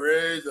 go over,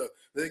 raise up,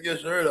 take your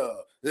shirt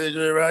off, take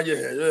your around your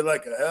head, you're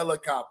like a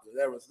helicopter.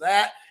 There was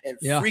that and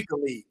Freak a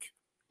Leak.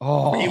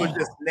 Oh, he was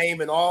just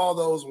naming all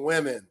those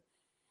women.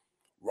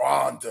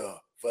 Rhonda,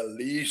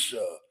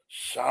 Felicia,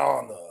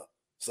 Shauna,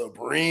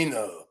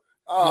 Sabrina.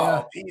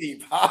 Oh,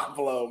 Petey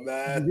Pablo,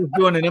 man. He was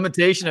doing an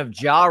imitation of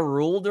Ja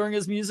Rule during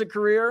his music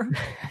career.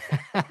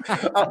 A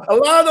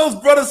lot of those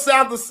brothers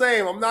sound the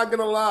same. I'm not going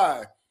to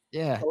lie.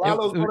 Yeah. A lot of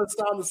those brothers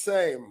sound the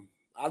same.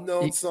 I've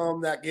known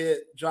some that get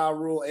Ja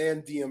Rule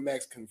and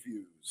DMX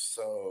confused.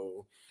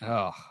 So,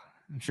 I'm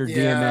sure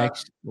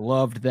DMX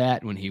loved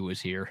that when he was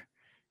here.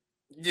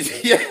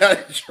 Yeah.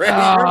 Trey,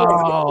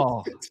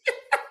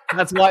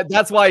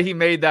 That's why he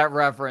made that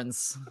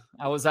reference.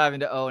 I was having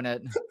to own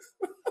it.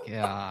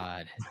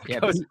 God,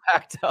 it goes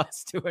back to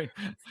us doing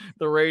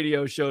the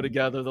radio show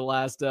together the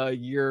last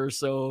year or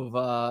so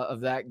of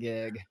that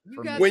gig.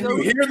 When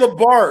you hear the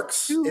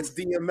barks, it's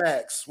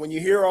DMX. When you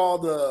hear all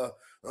the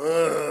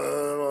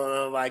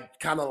like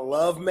kind of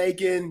love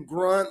making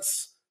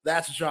grunts,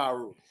 that's Ja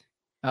Rule.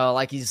 Oh,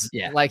 like he's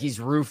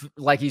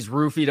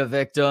roofied a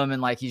victim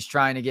and like he's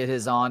trying to get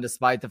his on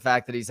despite the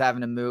fact that he's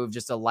having to move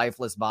just a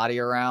lifeless body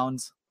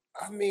around.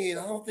 I mean,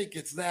 I don't think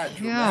it's that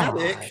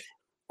dramatic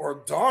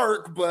or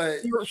dark, but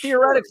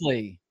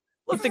theoretically,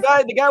 look, the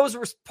guy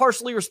was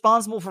partially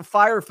responsible for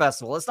Fire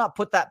Festival. Let's not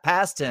put that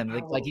past him.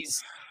 Like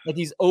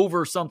he's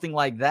over something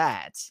like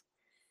that.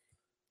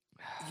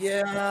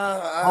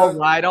 Yeah. All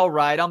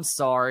right. I'm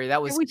sorry.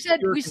 That was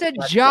we said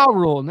Ja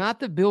Rule, not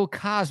the Bill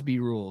Cosby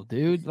rule,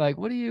 dude. Like,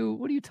 what are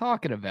you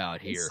talking about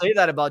here? I say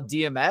that about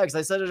DMX.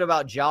 I said it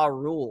about Ja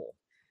Rule.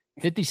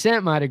 50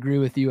 Cent might agree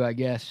with you, I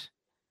guess.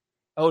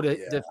 Oh, did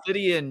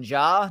 50 and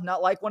Ja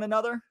not like one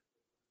another?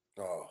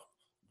 Oh,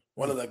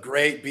 one of the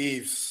great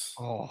beefs.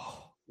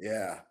 Oh,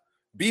 yeah.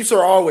 Beefs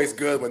are always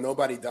good when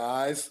nobody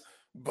dies,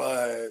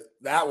 but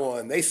that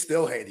one, they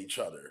still hate each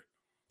other.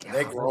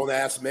 They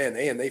grown-ass men.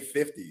 They in their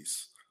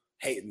 50s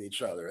hating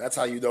each other. That's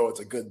how you know it's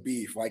a good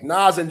beef. Like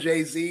Nas and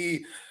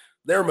Jay-Z,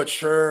 they're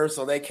mature,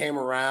 so they came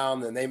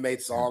around and they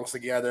made songs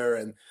together,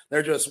 and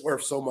they're just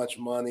worth so much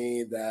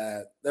money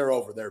that they're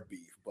over their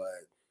beef. But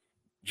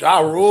Ja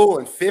Rule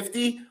and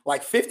 50,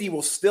 like 50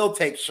 will still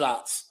take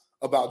shots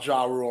about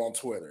Ja Rule on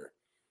Twitter.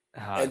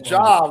 And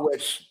Ja's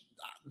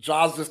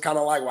just kind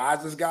of like, why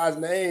is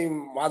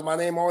my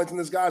name always in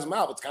this guy's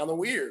mouth? It's kind of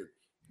weird,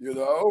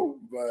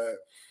 But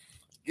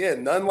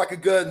again, none like a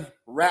good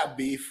rap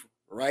beef,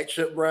 right?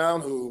 Chip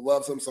Brown, who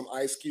loves him some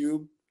Ice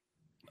Cube.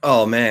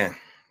 Oh man,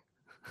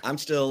 I'm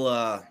still.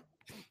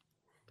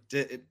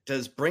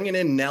 Does bringing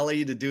in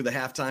Nelly to do the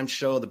halftime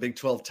show of the Big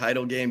 12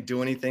 title game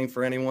do anything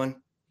for anyone?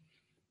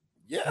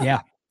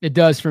 Yeah, it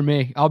does for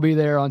me. I'll be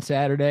there on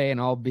Saturday, and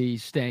I'll be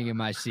staying in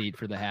my seat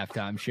for the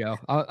halftime show.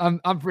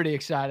 I'm pretty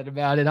excited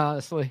about it,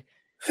 honestly.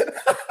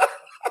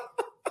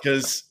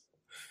 Because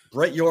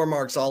Brett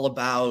Yormark's all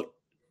about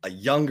a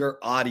younger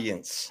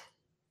audience.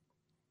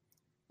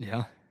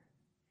 Yeah.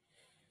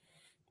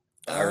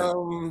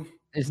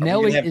 Is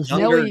Nelly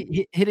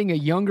hitting a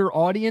younger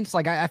audience?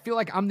 Like I feel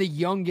like I'm the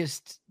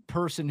youngest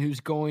person who's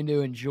going to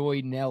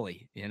enjoy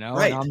Nelly,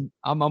 Right. And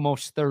I'm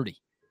almost 30.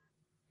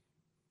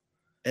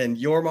 And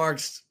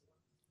Yormark's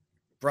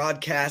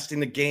broadcasting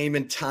the game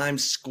in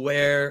Times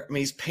Square. I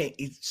mean,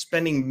 he's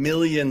spending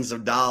millions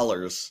of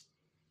dollars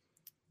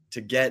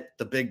to get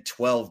the Big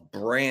 12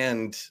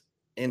 brand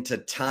into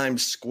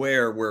Times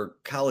Square, where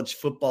college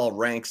football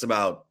ranks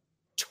about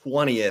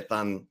 20th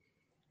on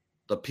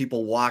the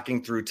people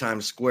walking through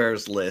Times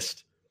Square's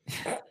list.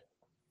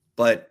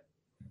 But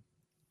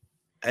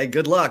Hey,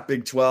 good luck,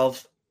 Big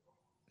 12.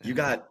 You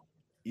got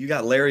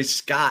Larry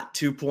Scott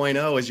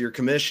 2.0 as your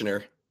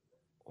commissioner.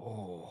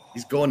 Oh,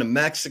 He's going to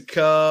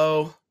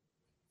Mexico.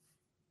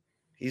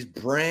 He's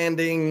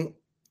branding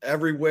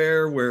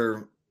everywhere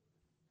where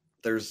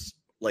there's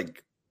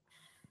like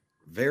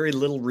very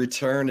little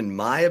return, in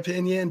my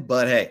opinion.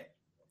 But hey,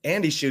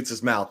 Andy shoots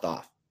his mouth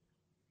off.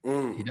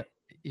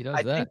 He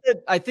does that.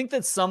 I think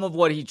that some of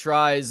what he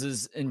tries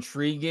is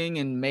intriguing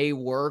and may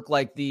work,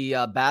 like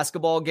the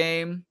basketball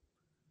game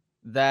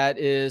that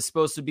is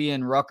supposed to be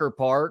in Rucker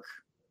Park.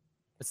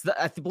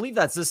 I believe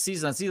that's this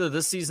season. That's either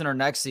this season or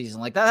next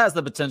season. Like that has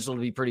the potential to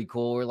be pretty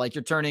cool. Where like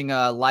you're turning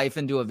life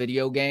into a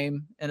video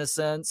game in a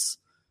sense.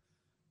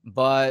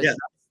 But yeah,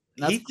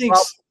 he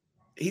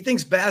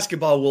thinks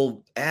basketball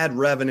will add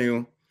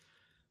revenue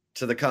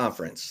to the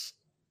conference.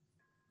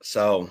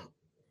 So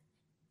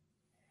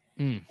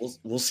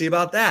we'll see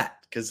about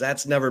that, because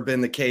that's never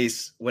been the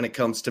case when it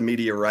comes to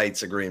media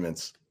rights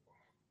agreements.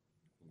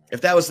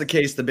 If that was the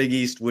case, the Big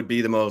East would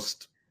be the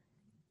most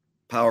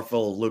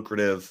powerful,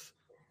 lucrative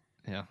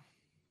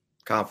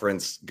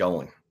conference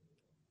going.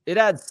 It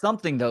adds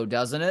something though,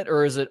 doesn't it?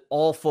 Or is it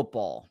all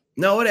football?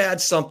 No, it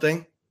adds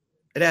something.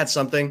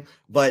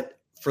 But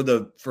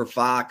for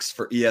Fox,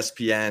 for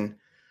ESPN,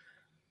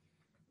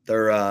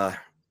 they're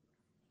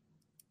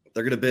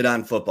going to bid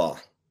on football.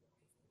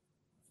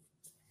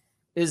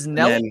 Is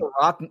Nelly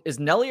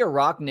a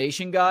Rock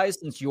Nation guy,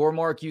 since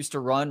Yormark used to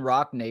run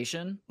Rock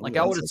Nation? Like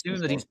I would assume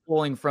that he's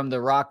pulling from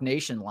the Rock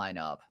Nation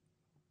lineup.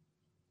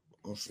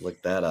 Let's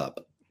look that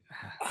up.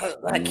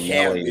 That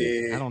can't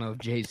be. I don't know if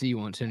Jay-Z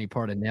wants any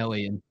part of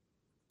Nelly in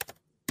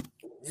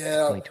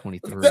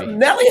 2023.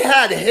 Nelly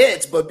had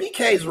hits, but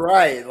BK's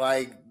right.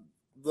 Like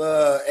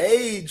the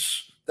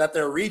age that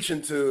they're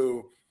reaching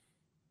to,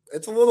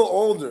 it's a little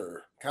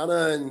older, kind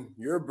of in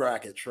your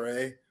bracket,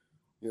 Trey.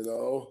 You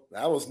know,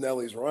 that was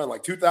Nelly's run,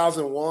 like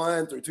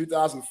 2001 through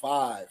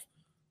 2005.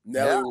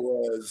 Nelly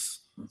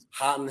was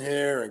hot in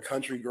hair and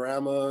country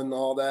grandma and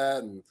all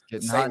that. And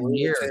getting hot in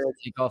here,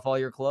 take off all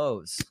your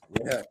clothes.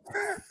 Yeah,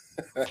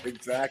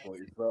 exactly.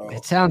 So.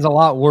 It sounds a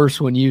lot worse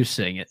when you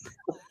sing it.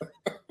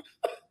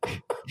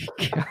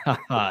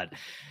 God.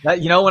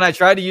 That, when I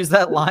tried to use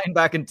that line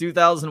back in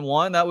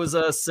 2001, that was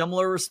a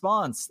similar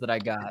response that I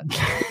got.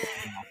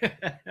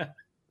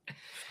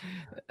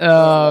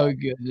 Oh,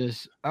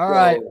 goodness. All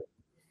right.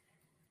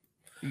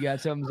 You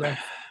got something, Zach?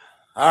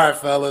 All right,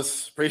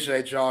 fellas.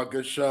 Appreciate y'all.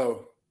 Good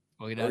show.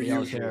 We'll get out of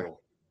y'all's hair.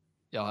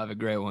 Y'all have a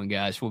great one,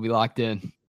 guys. We'll be locked in.